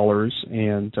procedural dollars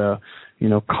and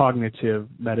cognitive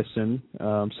medicine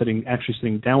sitting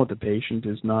down with the patient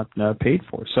is not paid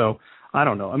for. So I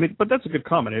don't know. I mean, but that's a good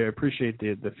comment. I appreciate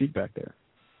the feedback there.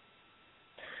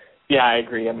 Yeah, I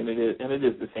agree. I mean, it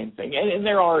is the same thing, and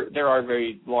there are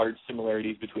very large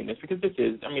similarities between this because this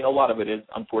is, a lot of it is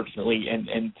unfortunately and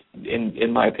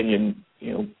in my opinion,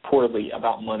 poorly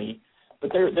about money,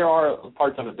 but there are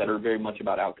parts of it that are very much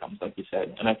about outcomes, like you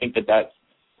said, and I think that's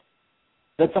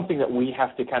something that we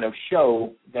have to kind of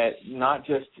show, that not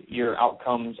just your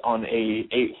outcomes on a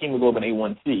hemoglobin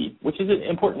A1C, which is an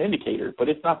important indicator, but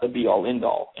it's not the be-all,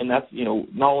 end-all, and that's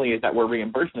not only is that where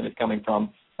reimbursement is coming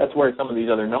from. That's where some of these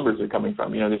other numbers are coming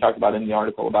from. They talked about in the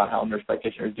article about how nurse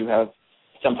practitioners do have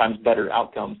sometimes better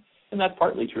outcomes, and that's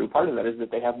partly true. Part of that is that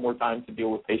they have more time to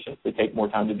deal with patients. They take more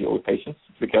time to deal with patients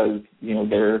because,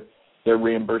 their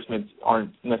reimbursements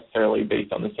aren't necessarily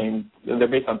based on the same. They're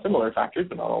based on similar factors,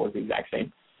 but not always the exact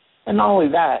same. And not only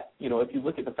that, if you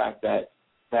look at the fact that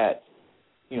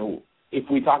if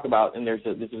we talk about, and this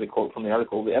is a quote from the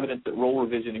article, the evidence that role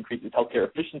revision increases healthcare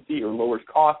efficiency or lowers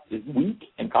costs is weak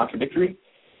and contradictory.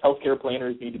 Healthcare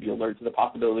planners need to be alert to the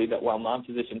possibility that while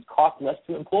non-physicians cost less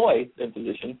to employ than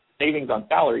physicians, savings on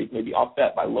salaries may be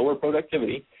offset by lower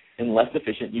productivity and less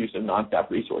efficient use of non-staff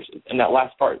resources. And that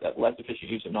last part, that less efficient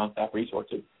use of non-staff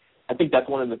resources, I think that's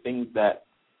one of the things that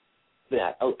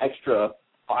extra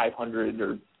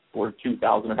 500 or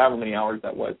 2,000 or however many hours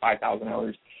that was, 5,000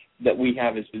 hours that we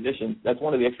have as physicians, that's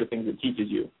one of the extra things it teaches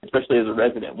you, especially as a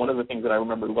resident. One of the things that I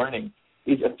remember learning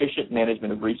is efficient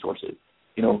management of resources.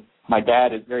 My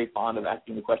dad is very fond of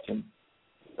asking the question,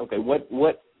 okay, what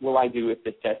will I do if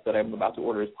this test that I'm about to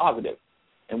order is positive?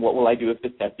 And what will I do if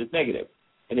this test is negative?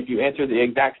 And if you answer the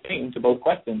exact same to both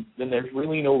questions, then there's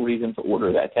really no reason to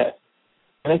order that test.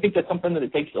 And I think that's something that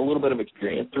it takes a little bit of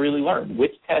experience to really learn.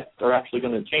 Which tests are actually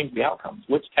going to change the outcomes?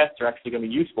 Which tests are actually going to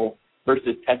be useful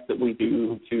versus tests that we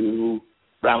do to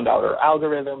round out our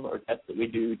algorithm or tests that we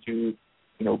do to,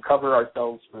 cover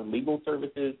ourselves for legal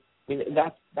services. I mean,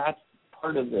 that's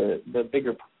part of the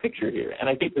bigger picture here. And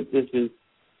I think that this is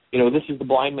the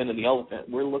blind man and the elephant.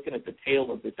 We're looking at the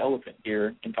tail of this elephant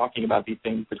here and talking about these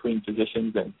things between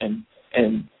physicians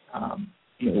and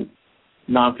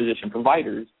non-physician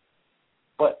providers.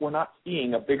 But we're not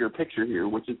seeing a bigger picture here,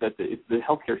 which is that it's the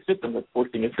healthcare system that's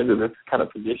forcing us into this kind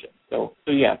of position. So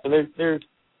there's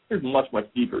much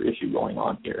deeper issue going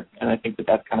on here, and I think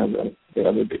that's kind of the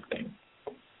other big thing.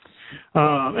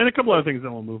 And a couple other things,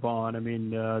 then we'll move on. I mean,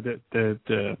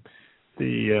 the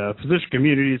physician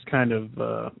community is kind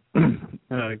of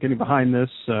getting behind this.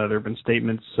 There have been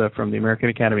statements from the American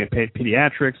Academy of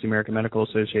Pediatrics, the American Medical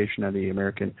Association, and the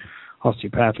American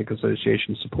Osteopathic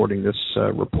Association supporting this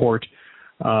report.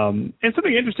 And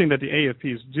something interesting that the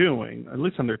AFP is doing, at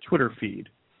least on their Twitter feed,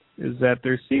 is that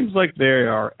there seems like they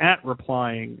are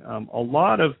replying a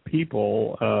lot of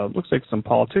people, looks like some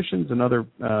politicians and other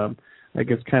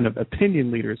kind of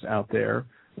opinion leaders out there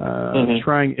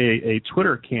trying a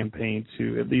Twitter campaign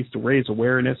to at least raise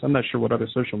awareness. I'm not sure what other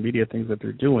social media things that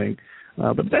they're doing,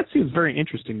 but that seems very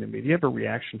interesting to me. Do you have a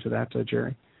reaction to that,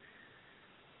 Jerry?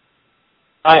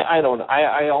 I don't know.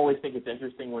 I always think it's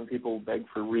interesting when people beg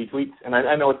for retweets, and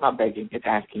I know it's not begging, it's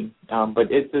asking.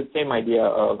 But it's the same idea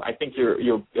of, I think you're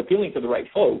appealing to the right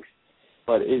folks,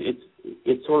 but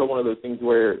it's sort of one of those things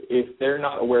where if they're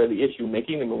not aware of the issue,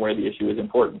 making them aware of the issue is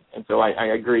important. And so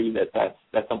I agree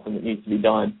that's something that needs to be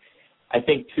done. I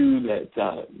think, too, that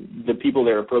the people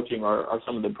they're approaching are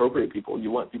some of the appropriate people. You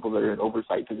want people that are in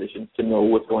oversight positions to know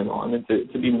what's going on and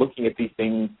to be looking at these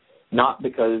things not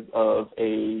because of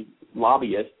a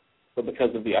lobbyist, but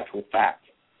because of the actual fact.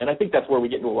 And I think that's where we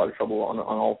get into a lot of trouble on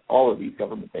all of these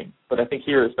government things. But I think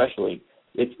here especially,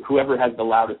 it's whoever has the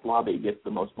loudest lobby gets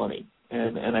the most money.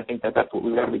 And I think that's what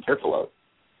we've got to be careful of.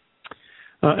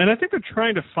 And I think they're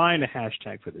trying to find a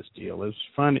hashtag for this deal. It's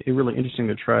really interesting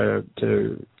to try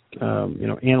to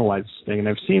analyze this thing. And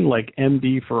I've seen like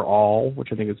MD for all, which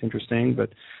I think is interesting. But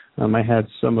I had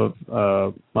some of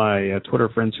my Twitter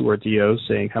friends who are DOs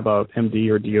saying, how about MD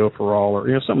or DO for all, or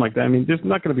something like that. I mean, there's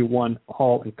not going to be one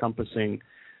all-encompassing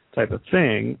type of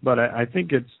thing. But I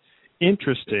think it's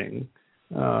interesting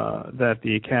that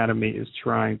the Academy is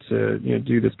trying to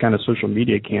do this kind of social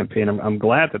media campaign. I'm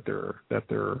glad that they're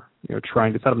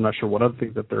trying this out. I'm not sure what other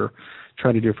things that they're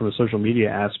trying to do from a social media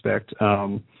aspect.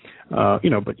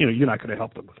 But you're not going to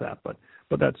help them with that. But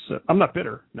that's I'm not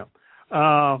bitter, no.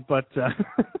 But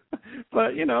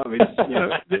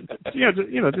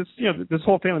this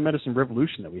whole family medicine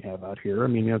revolution that we have out here. I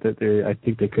mean, I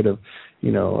think they could have,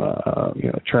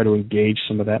 try to engage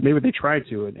some of that. Maybe they tried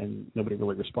to, and nobody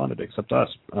really responded except us.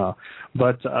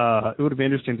 But it would have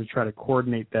been interesting to try to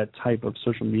coordinate that type of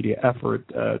social media effort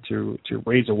to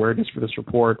raise awareness for this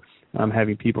report.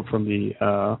 Having people from the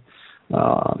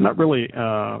not really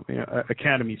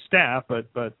Academy staff, but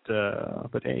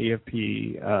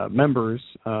AAFP members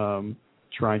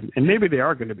trying to, and maybe they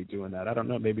are going to be doing that. I don't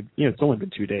know. Maybe it's only been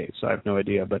 2 days, so I have no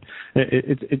idea. But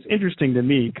it's interesting to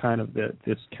me, kind of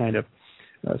this kind of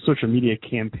social media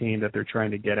campaign that they're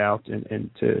trying to get out and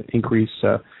to increase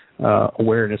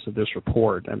awareness of this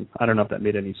report. And I don't know if that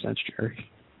made any sense, Jerry.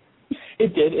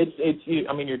 It did.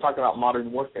 I mean, you're talking about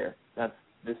modern warfare.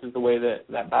 This is the way that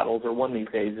battles are won these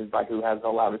days, is by who has the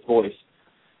loudest voice.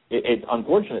 It's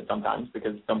unfortunate sometimes,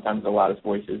 because sometimes the loudest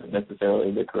voice isn't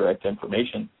necessarily the correct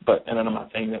information. And I'm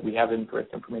not saying that we have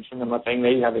incorrect information. I'm not saying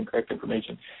they have incorrect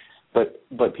information. But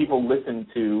people listen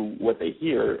to what they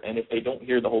hear, and if they don't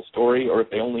hear the whole story, or if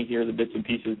they only hear the bits and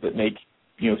pieces that make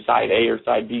side A or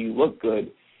side B look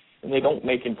good, then they don't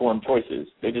make informed choices.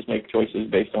 They just make choices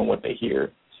based on what they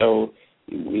hear. So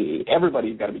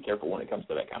everybody's got to be careful when it comes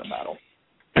to that kind of battle.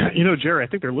 Jerry, I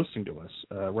think they're listening to us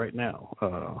right now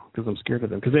because I'm scared of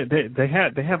them. Because they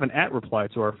have an reply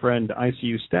to our friend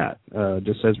ICU Stat,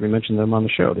 just as we mentioned them on the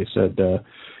show. They said,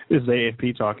 this is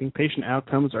AAFP talking. Patient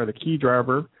outcomes are the key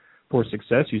driver for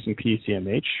success using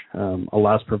PCMH,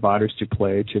 allows providers to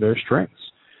play to their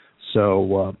strengths.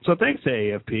 So thanks to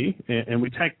AAFP, and we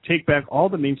take back all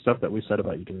the mean stuff that we said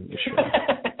about you during the show.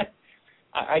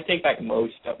 I take back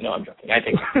most stuff. No, I'm joking. I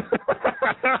take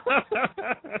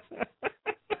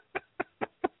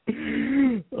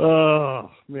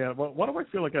Oh, man. Why do I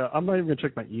feel like I'm not even going to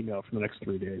check my email for the next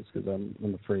 3 days, because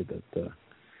I'm afraid that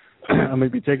I may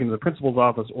be taken to the principal's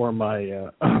office, or my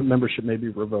membership may be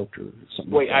revoked or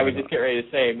something. Wait, I was just getting ready to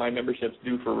say my membership's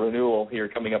due for renewal here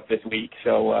coming up this week.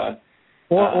 So,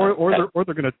 or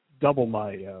they're going to double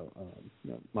my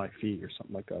my fee or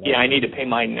something like that. Yeah, I need to pay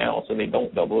mine now, so they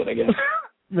don't double it, I guess.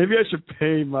 Maybe I should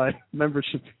pay my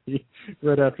membership fee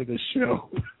right after this show.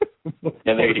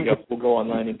 Yeah, there you go. We'll go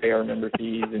online and pay our member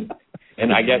fees,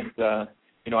 and I guess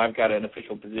I've got an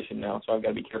official position now, so I've got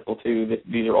to be careful too.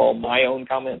 These are all my own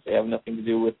comments. They have nothing to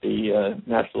do with the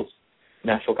National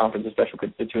Conference of Special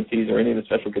Constituencies or any of the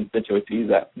special constituencies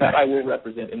that I will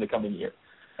represent in the coming year.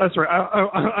 That's right.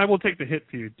 I will take the hit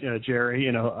for you,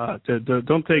 Jerry.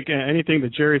 Don't take anything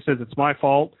that Jerry says it's my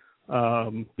fault,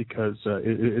 because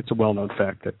it's a well-known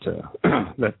fact that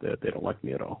they don't like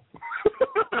me at all.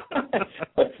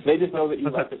 They just know that you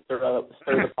like to stir the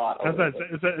pot. Is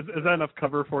that enough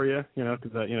cover for you?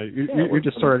 Because you're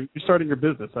just starting your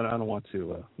business. I don't want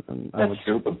to. That's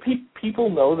true, but people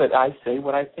know that I say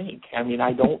what I think. I mean,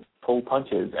 I don't pull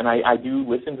punches, and I do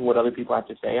listen to what other people have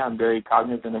to say. I'm very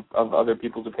cognizant of other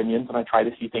people's opinions, and I try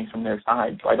to see things from their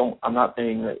side. So I'm not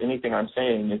saying that anything I'm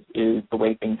saying is the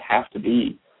way things have to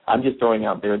be. I'm just throwing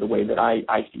out there the way that I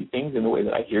see things, and the way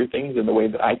that I hear things, and the way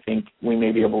that I think we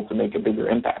may be able to make a bigger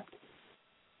impact.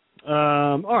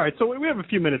 All right, so we have a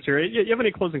few minutes here. You have any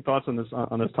closing thoughts on this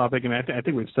topic? I mean, I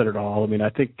think we've said it all. I mean,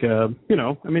 I think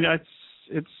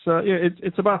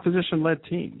it's about physician-led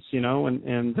teams,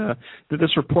 and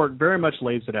this report very much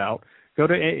lays it out. Go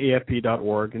to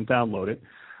aafp.org and download it.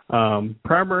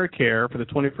 Primary care for the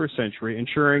 21st century,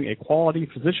 ensuring a quality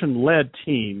physician-led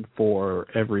team for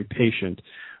every patient.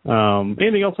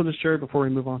 Anything else on this, Jerry, before we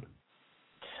move on?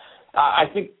 I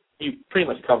think you pretty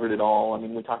much covered it all. I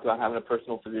mean, we talked about having a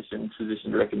personal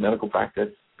physician-directed medical practice,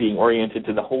 being oriented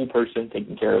to the whole person,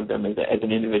 taking care of them as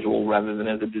an individual rather than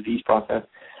as a disease process.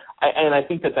 And I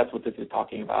think that's what this is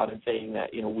talking about, and saying that,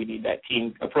 we need that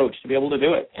team approach to be able to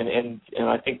do it. And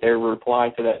I think their reply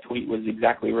to that tweet was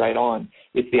exactly right on.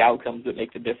 It's the outcomes that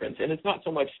make the difference. And it's not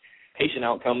so much patient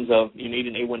outcomes of you need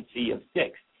an A1C of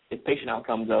 6. It's patient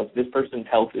outcomes of this person's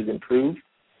health is improved.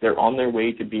 They're on their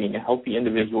way to being a healthy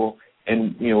individual.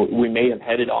 And, we may have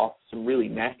headed off some really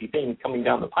nasty things coming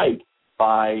down the pike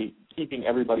by keeping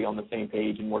everybody on the same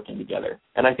page and working together.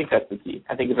 And I think that's the key.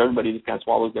 I think if everybody just kind of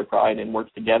swallows their pride and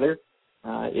works together,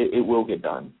 it will get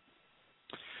done.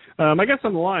 My guest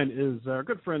on the line is our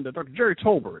good friend, Dr. Jerry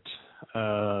Tolbert,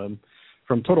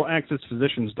 from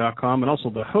TotalAccessPhysicians.com, and also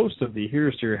the host of the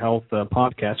Here's to Your Health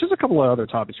podcast. Just a couple of other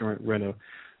topics we're going to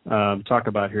talk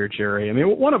about here, Jerry. I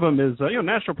mean, one of them is,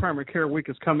 National Primary Care Week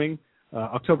is coming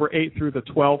October 8th through the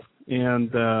 12th,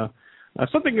 and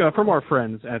something from our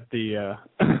friends at the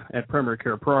at Primary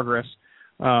Care Progress.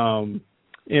 And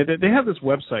they have this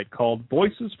website called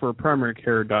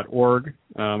voicesforprimarycare.org.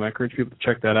 I encourage people to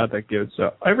check that out. That gives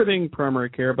everything primary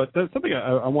care, but there's something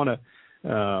I want to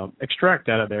extract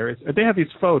out of there is they have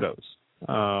these photos.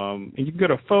 And you can go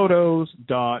to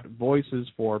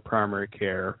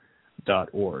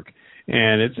photos.voicesforprimarycare.org.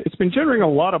 And it's been generating a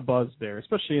lot of buzz there,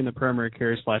 especially in the primary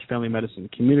care / family medicine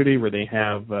community, where they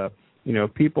have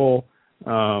people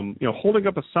holding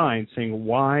up a sign saying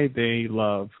why they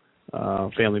love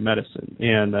family medicine.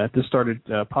 And this started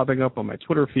popping up on my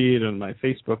Twitter feed and my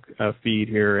Facebook feed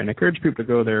here, and I encourage people to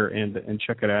go there and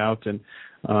check it out. And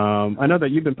I know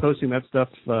that you've been posting that stuff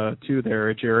too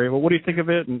there, Jerry. Well, what do you think of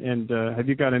it? And have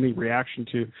you got any reaction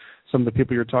to some of the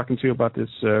people you're talking to about this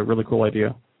really cool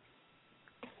idea?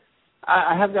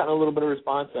 I have gotten a little bit of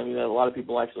response. I mean, a lot of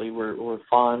people actually were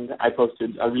fond. I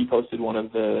reposted one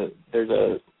of there's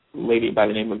a lady by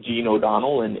the name of Jean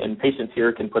O'Donnell, and patients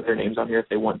here can put their names on here if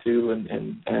they want to,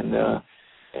 and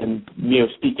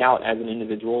speak out as an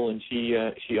individual. And she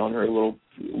on her little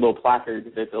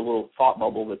placard that's a little thought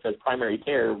bubble that says primary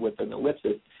care with an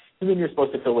ellipsis, and then you're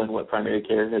supposed to fill in what primary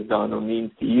care has done or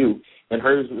means to you. And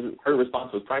her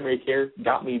response was, primary care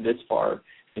got me this far.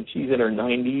 And she's in her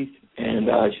 90s, and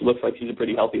she looks like she's a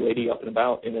pretty healthy lady up and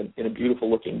about in a beautiful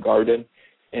looking garden.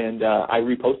 And I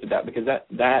reposted that because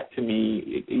that to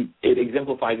me it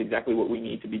exemplifies exactly what we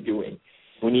need to be doing.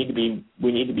 We need to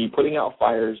be putting out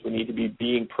fires. We need to be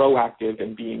being proactive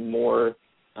and being more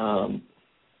a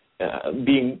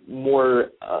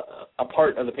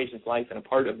part of the patient's life and a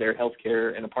part of their health care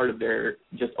and a part of their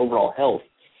just overall health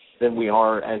than we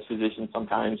are as physicians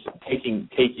sometimes taking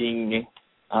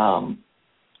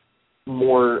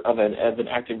more of an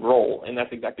active role. And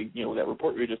that's exactly, that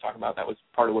report we were just talking about, that was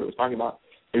part of what it was talking about.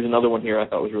 There's another one here I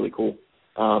thought was really cool.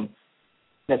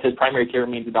 That says primary care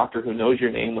means a doctor who knows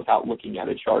your name without looking at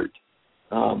a chart.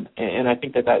 And I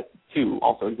think that too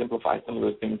also exemplifies some of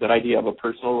those things, that idea of a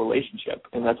personal relationship.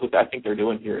 And that's what I think they're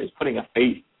doing here, is putting a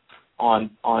face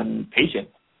on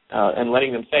patients and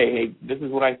letting them say, hey, this is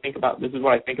what I think about. This is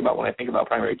what I think about when I think about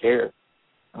primary care.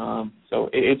 So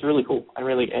it's really cool.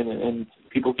 And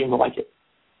people seem to like it.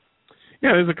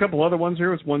 Yeah, there's a couple other ones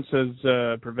here. One says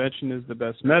prevention is the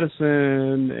best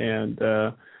medicine, and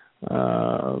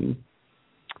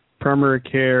primary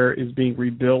care is being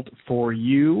rebuilt for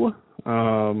you.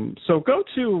 So go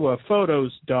to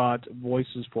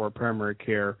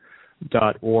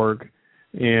photos.voicesforprimarycare.org,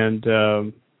 and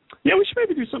we should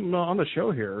maybe do something on the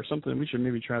show here or something. We should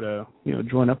maybe try to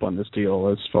join up on this deal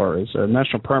as far as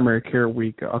National Primary Care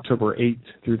Week, October 8th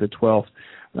through the 12th.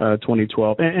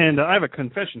 2012. And I have a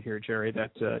confession here, Jerry,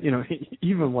 that,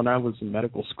 even when I was in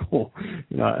medical school,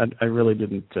 I really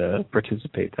didn't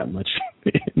participate that much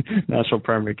in National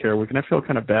Primary Care Week, and I feel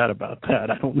kind of bad about that.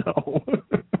 I don't know.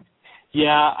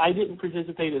 Yeah, I didn't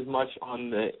participate as much on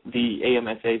the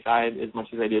AMSA side as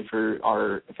much as I did for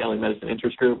our family medicine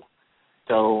interest group.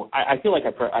 So I feel like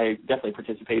I definitely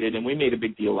participated, and we made a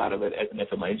big deal out of it as an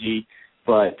FMIG.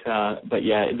 But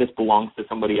yeah, this belongs to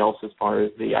somebody else as far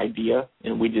as the idea,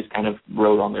 and we just kind of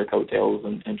rode on their coattails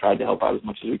and tried to help out as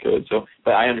much as we could. So,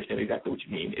 but I understand exactly what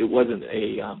you mean. It wasn't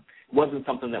wasn't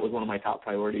something that was one of my top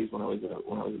priorities when I was a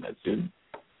med student.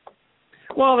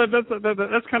 Well, that's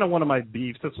kind of one of my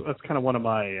beefs. That's kind of one of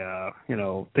my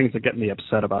things that get me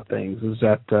upset about things, is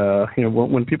that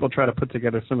when people try to put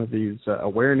together some of these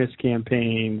awareness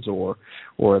campaigns or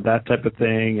that type of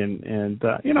thing, and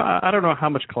I don't know how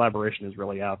much collaboration is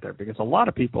really out there, because a lot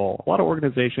of people, a lot of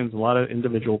organizations, a lot of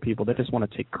individual people, they just want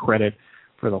to take credit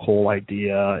for the whole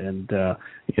idea, and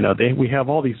we have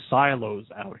all these silos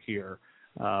out here.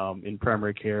 In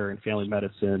primary care and family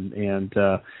medicine, and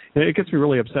it gets me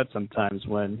really upset sometimes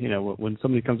when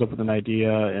somebody comes up with an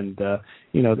idea and that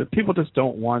people just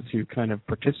don't want to kind of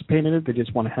participate in it. They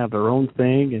just want to have their own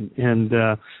thing, and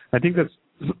I think that's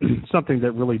something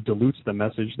that really dilutes the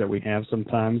message that we have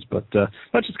sometimes. But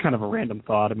that's just kind of a random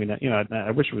thought. I mean,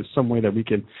 I wish it was some way that we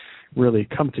could really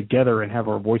come together and have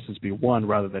our voices be one,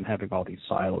 rather than having all these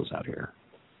silos out here.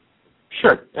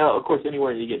 Sure. Of course,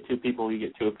 anywhere you get two people, you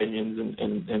get two opinions,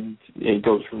 and it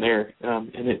goes from there.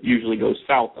 And it usually goes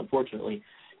south, unfortunately.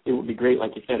 It would be great,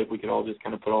 like you said, if we could all just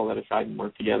kind of put all that aside and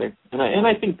work together. And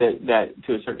I think that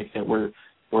to a certain extent we're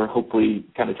hopefully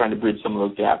kind of trying to bridge some of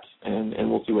those gaps, and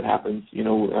we'll see what happens.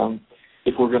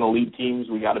 If we're going to lead teams,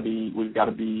 we've got to be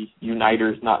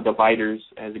uniters, not dividers,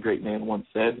 as a great man once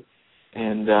said.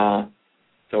 And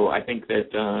so I think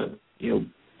that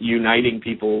uniting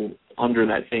people under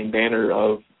that same banner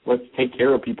of Let's take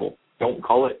care of people. Don't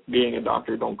call it being a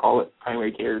doctor. Don't call it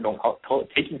primary care. Don't call it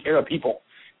taking care of people,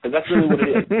 because that's really what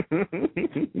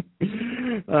it is.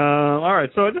 All right.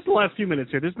 So just the last few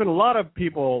minutes here. There's been a lot of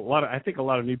people, I think a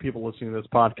lot of new people listening to this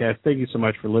podcast. Thank you so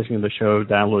much for listening to the show,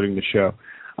 downloading the show.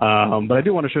 But I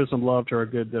do want to show some love to our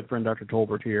good friend Dr.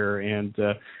 Tolbert here, and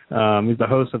he's the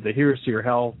host of the Here's to Your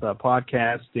Health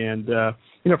podcast. And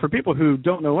for people who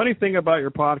don't know anything about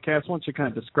your podcast, why don't you kind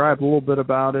of describe a little bit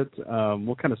about it?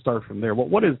 We'll kind of start from there.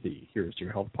 What is the Here's to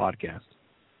Your Health podcast?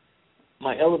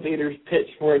 My elevator's pitch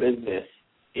for it is this: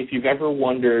 if you've ever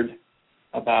wondered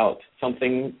about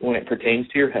something when it pertains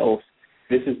to your health,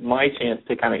 this is my chance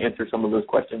to kind of answer some of those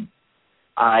questions.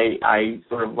 I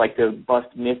sort of like to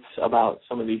bust myths about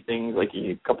some of these things. Like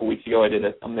a couple weeks ago, I did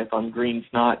a myth on green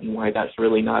snot and why that's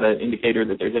really not an indicator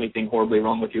that there's anything horribly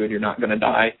wrong with you and you're not going to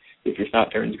die if your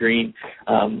snot turns green.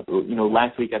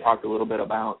 Last week I talked a little bit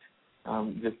about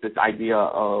just this idea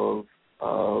of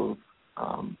I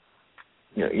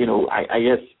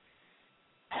guess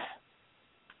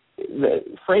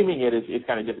framing it is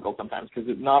kind of difficult sometimes because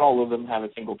not all of them have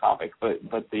a single topic, but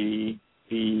the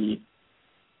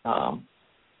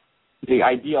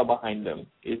idea behind them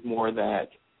is more that,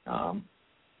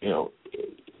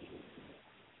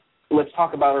 let's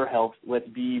talk about our health. Let's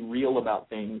be real about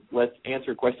things. Let's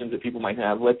answer questions that people might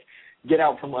have. Let's get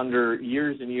out from under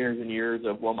years and years and years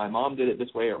of, well, my mom did it this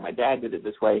way or my dad did it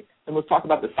this way, and let's talk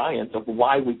about the science of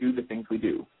why we do the things we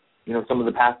do. Some of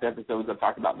the past episodes I've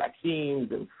talked about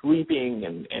vaccines and sleeping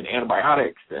and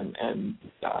antibiotics and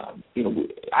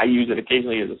I use it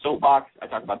occasionally as a soapbox. I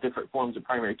talk about different forms of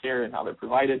primary care and how they're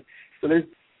provided. So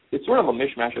it's sort of a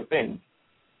mishmash of things.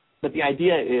 But the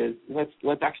idea is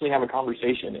let's actually have a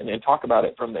conversation and talk about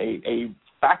it from a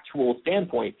factual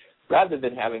standpoint rather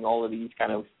than having all of these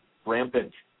kind of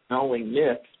rampant, not only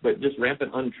myths, but just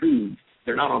rampant untruths.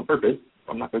 They're not on purpose.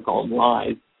 I'm not going to call them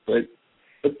lies, but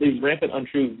these rampant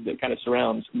untruths that kind of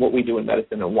surrounds what we do in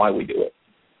medicine and why we do it.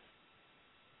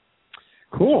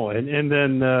 Cool. And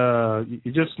then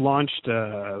you just launched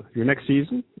your next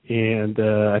season, and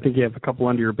I think you have a couple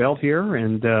under your belt here.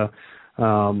 And,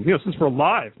 since we're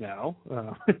live now,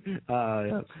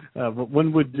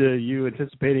 when would you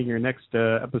anticipating your next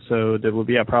episode? It will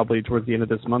be probably towards the end of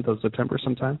this month of September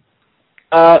sometime?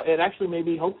 And actually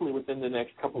maybe hopefully within the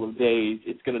next couple of days.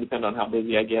 It's going to depend on how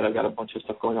busy I get. I've got a bunch of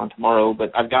stuff going on tomorrow,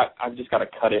 but I've just got to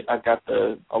cut it. I've got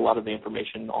a lot of the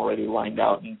information already lined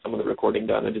out and some of the recording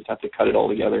done. I just have to cut it all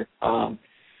together. And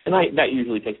that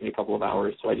usually takes me a couple of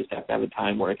hours, so I just have to have a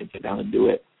time where I can sit down and do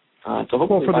it. So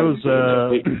hopefully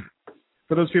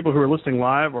for those people who are listening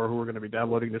live or who are going to be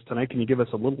downloading this tonight, can you give us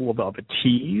a little about a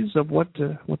tease of what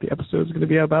the episode is going to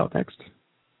be about next?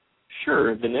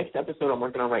 Sure. The next episode I'm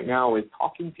working on right now is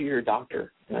talking to your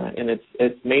doctor, and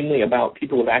it's mainly about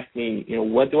people have asked me,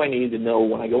 what do I need to know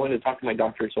when I go in to talk to my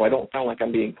doctor so I don't sound like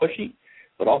I'm being pushy,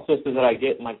 but also so that I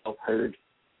get myself heard.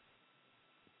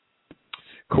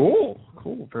 Cool.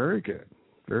 Very good.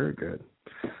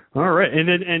 All right,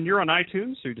 and you're on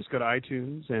iTunes, so you just go to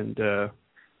iTunes and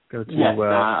go to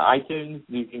iTunes.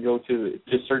 You can go to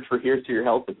just search for Here's to Your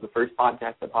Health. It's the first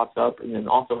podcast that pops up, and then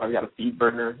also I've got a feed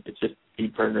burner. It's just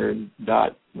feedburner.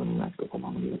 Hold on,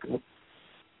 let me look it up.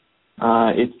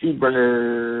 It's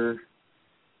feedburner.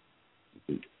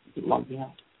 Log me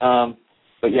out.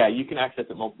 But yeah, you can access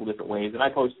it multiple different ways, and I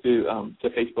post to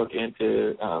Facebook and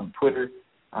to Twitter.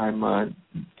 I'm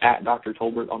at Dr.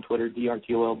 Tolbert on Twitter,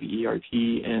 DrTolbert,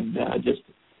 and just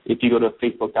if you go to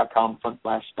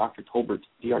facebook.com/Dr. Tolbert,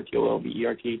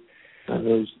 DrTolbert,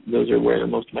 those are where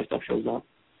most of my stuff shows up.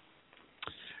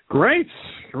 Great.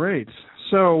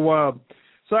 So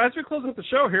as we close up the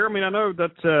show here, I know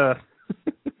that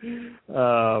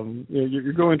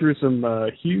you're going through some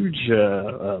huge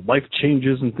life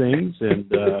changes and things,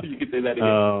 and you could say that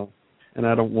again. And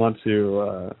I don't want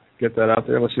to get that out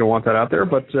there unless you don't want that out there.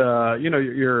 But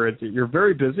you're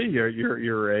very busy.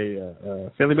 You're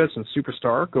a family medicine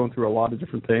superstar, going through a lot of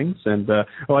different things. And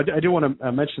I do want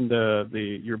to mention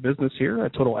your business here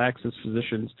at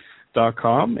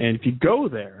TotalAccessPhysicians.com. And if you go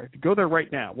there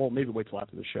right now, well, maybe wait till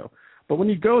after the show. But when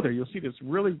you go there, you'll see this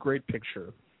really great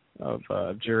picture of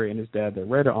Jerry and his dad there,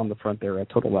 right on the front there at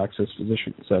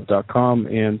TotalAccessPhysicians.com.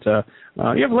 And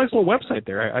you have a nice little website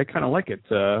there. I kind of like it.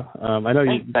 I know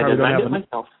you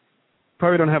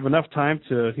probably don't have enough time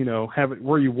to, have it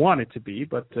where you want it to be,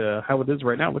 but how it is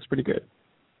right now looks pretty good.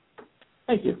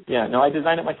 Thank you. Yeah, no, I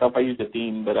designed it myself. I used a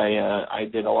theme, but I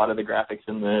did a lot of the graphics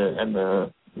and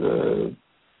the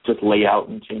just layout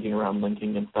and changing around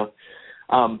linking and stuff.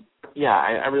 Yeah,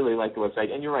 I really like the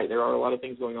website, and you're right. There are a lot of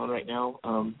things going on right now.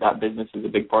 That business is a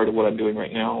big part of what I'm doing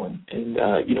right now, and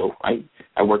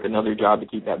I work another job to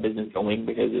keep that business going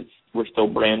because we're still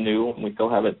brand new and we still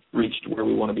haven't reached where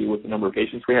we want to be with the number of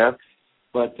patients we have.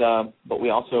 But we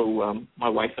also, my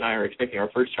wife and I are expecting our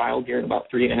first child here in about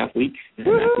 3.5 weeks. And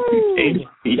that's a huge stage.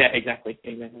 Yeah, exactly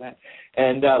that.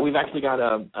 And we've actually got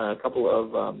a couple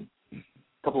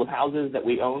of houses that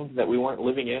we owned that we weren't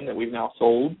living in that we've now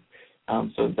sold.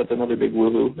 So that's another big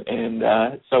woohoo.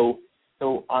 And so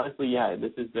honestly, yeah,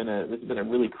 this has been a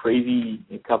really crazy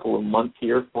couple of months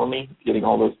here for me, getting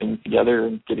all those things together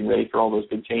and getting ready for all those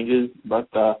big changes. But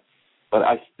I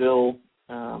still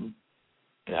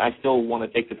want to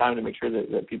take the time to make sure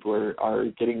that people are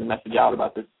getting the message out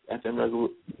about this FM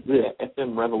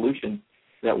revolution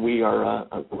that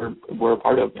we're a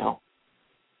part of now.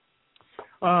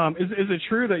 Is it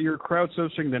true that you're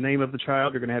crowdsourcing the name of the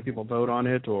child? You're going to have people vote on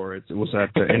it, or was that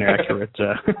inaccurate?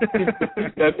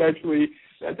 That's actually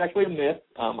a myth.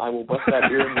 I will bust that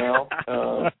here now.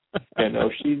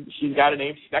 She's got a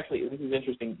name. She's actually, this is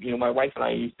interesting. My wife and I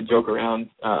used to joke around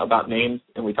about names,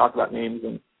 and we talked about names,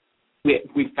 and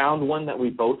we found one that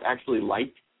we both actually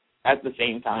liked at the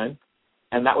same time,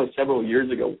 and that was several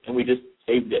years ago, and we just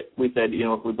saved it. We said,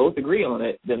 if we both agree on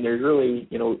it, then there's really,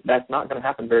 that's not going to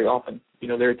happen very often.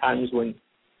 There are times when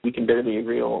we can barely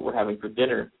agree on what we're having for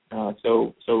dinner.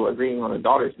 So agreeing on a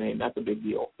daughter's name, that's a big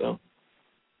deal. So.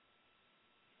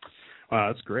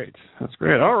 Wow, that's great.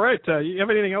 All right. You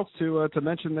have anything else to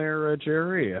mention there,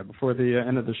 Jerry, before the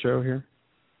end of the show here?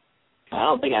 I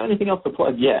don't think I have anything else to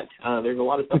plug yet. There's a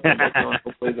lot of stuff I'm working on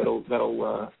hopefully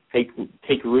that'll take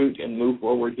root and move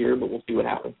forward here, but we'll see what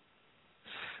happens.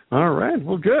 All right.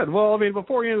 Well, good. Well,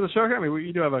 before we end the show here,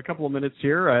 we do have a couple of minutes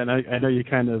here, and I know you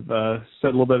kind of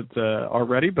said a little bit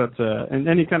already, but and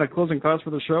any kind of closing thoughts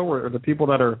for the show or the people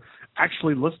that are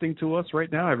actually listening to us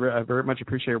right now? I very much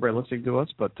appreciate everybody listening to us,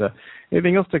 but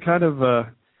anything else to kind of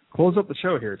close up the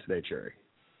show here today, Jerry?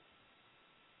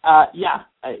 Yeah.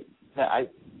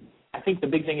 I think the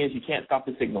big thing is you can't stop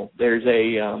the signal. There's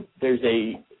a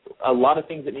lot of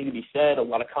things that need to be said, a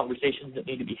lot of conversations that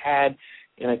need to be had.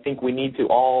 And I think we need to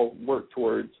all work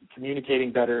towards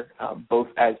communicating better, both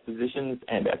as physicians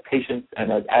and as patients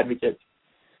and as advocates.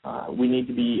 We need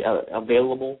to be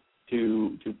available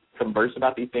to converse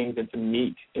about these things and to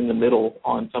meet in the middle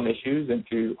on some issues and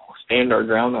to stand our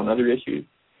ground on other issues.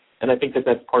 And I think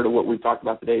that's part of what we've talked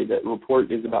about today, that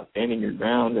report is about standing your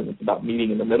ground, and it's about meeting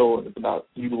in the middle, and it's about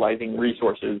utilizing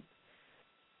resources,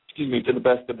 to the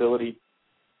best ability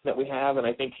that we have. And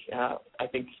I think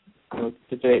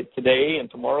today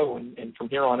and tomorrow and from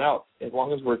here on out, as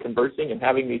long as we're conversing and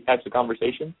having these types of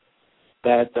conversations,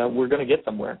 that we're going to get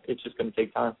somewhere. It's just going to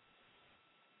take time.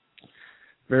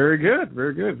 Very good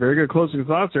closing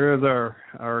thoughts there. As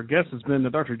our guest has been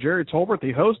Dr. Jerry Tolbert,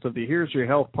 the host of the Here's Your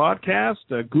Health podcast.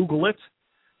 Google it,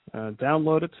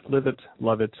 download it, live it,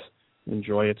 love it,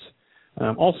 enjoy it.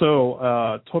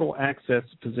 Also,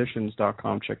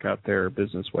 TotalAccessPhysicians.com. Check out their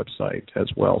business website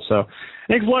as well. So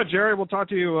thanks a lot, Jerry. We'll talk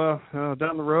to you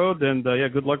down the road. And,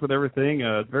 good luck with everything.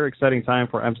 Very exciting time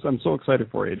I'm so excited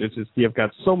for you. You've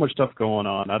got so much stuff going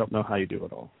on. I don't know how you do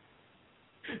it all.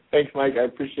 Thanks, Mike. I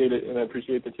appreciate it, and I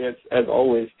appreciate the chance, as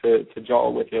always, to jaw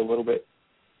with you a little bit.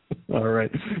 All right.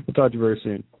 We'll talk to you very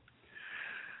soon.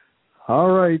 All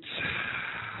right,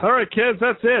 kids,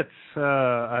 that's it.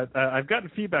 I've gotten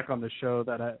feedback on this show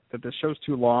that the show's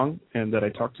too long and that I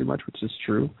talk too much, which is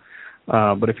true.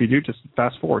 But if you do, just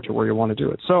fast forward to where you want to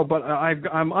do it. So, but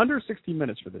I'm under 60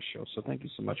 minutes for this show, so thank you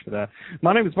so much for that.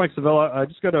 My name is Mike Savella.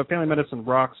 Just go to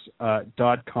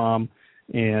FamilyMedicineRocks.com.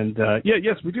 And,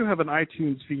 yes, we do have an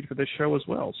iTunes feed for this show as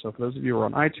well. So for those of you who are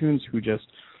on iTunes who just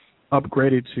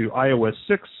upgraded to iOS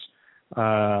 6,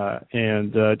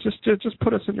 just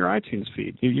put us in your iTunes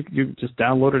feed. You just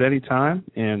download it anytime,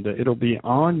 and it'll be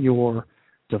on your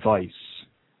device.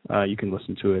 You can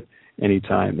listen to it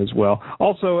anytime as well.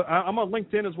 Also, I'm on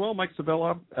LinkedIn as well,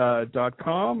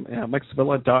 MikeSavella.com.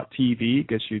 MikeSavella.tv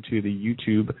gets you to the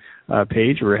YouTube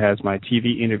page where it has my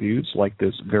TV interviews like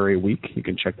this very week. You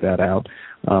can check that out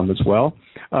as well.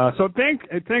 So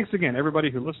thanks again, everybody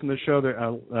who listened to the show.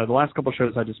 The last couple of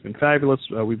shows have just been fabulous.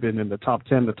 We've been in the top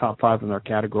 10, the top 5 in our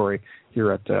category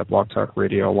here at Blog Talk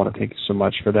Radio. I want to thank you so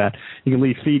much for that. You can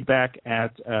leave feedback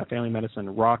at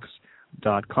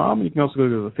FamilyMedicineRocks.com. You can also go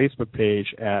to the Facebook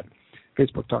page at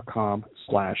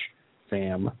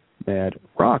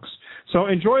Facebook.com/FamMedRocks. So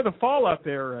enjoy the fall out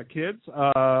there, kids.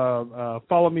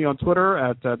 Follow me on Twitter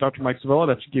at Dr. Mike Savella.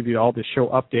 That should give you all the show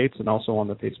updates, and also on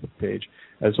the Facebook page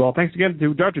as well. Thanks again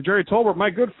to Dr. Jerry Tolbert, my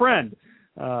good friend.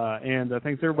 And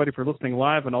thanks everybody for listening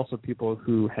live, and also people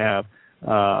who have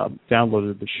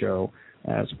downloaded the show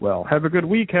as well. Have a good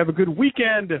week. Have a good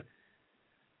weekend.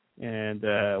 And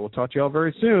we'll talk to you all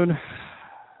very soon.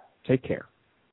 Take care.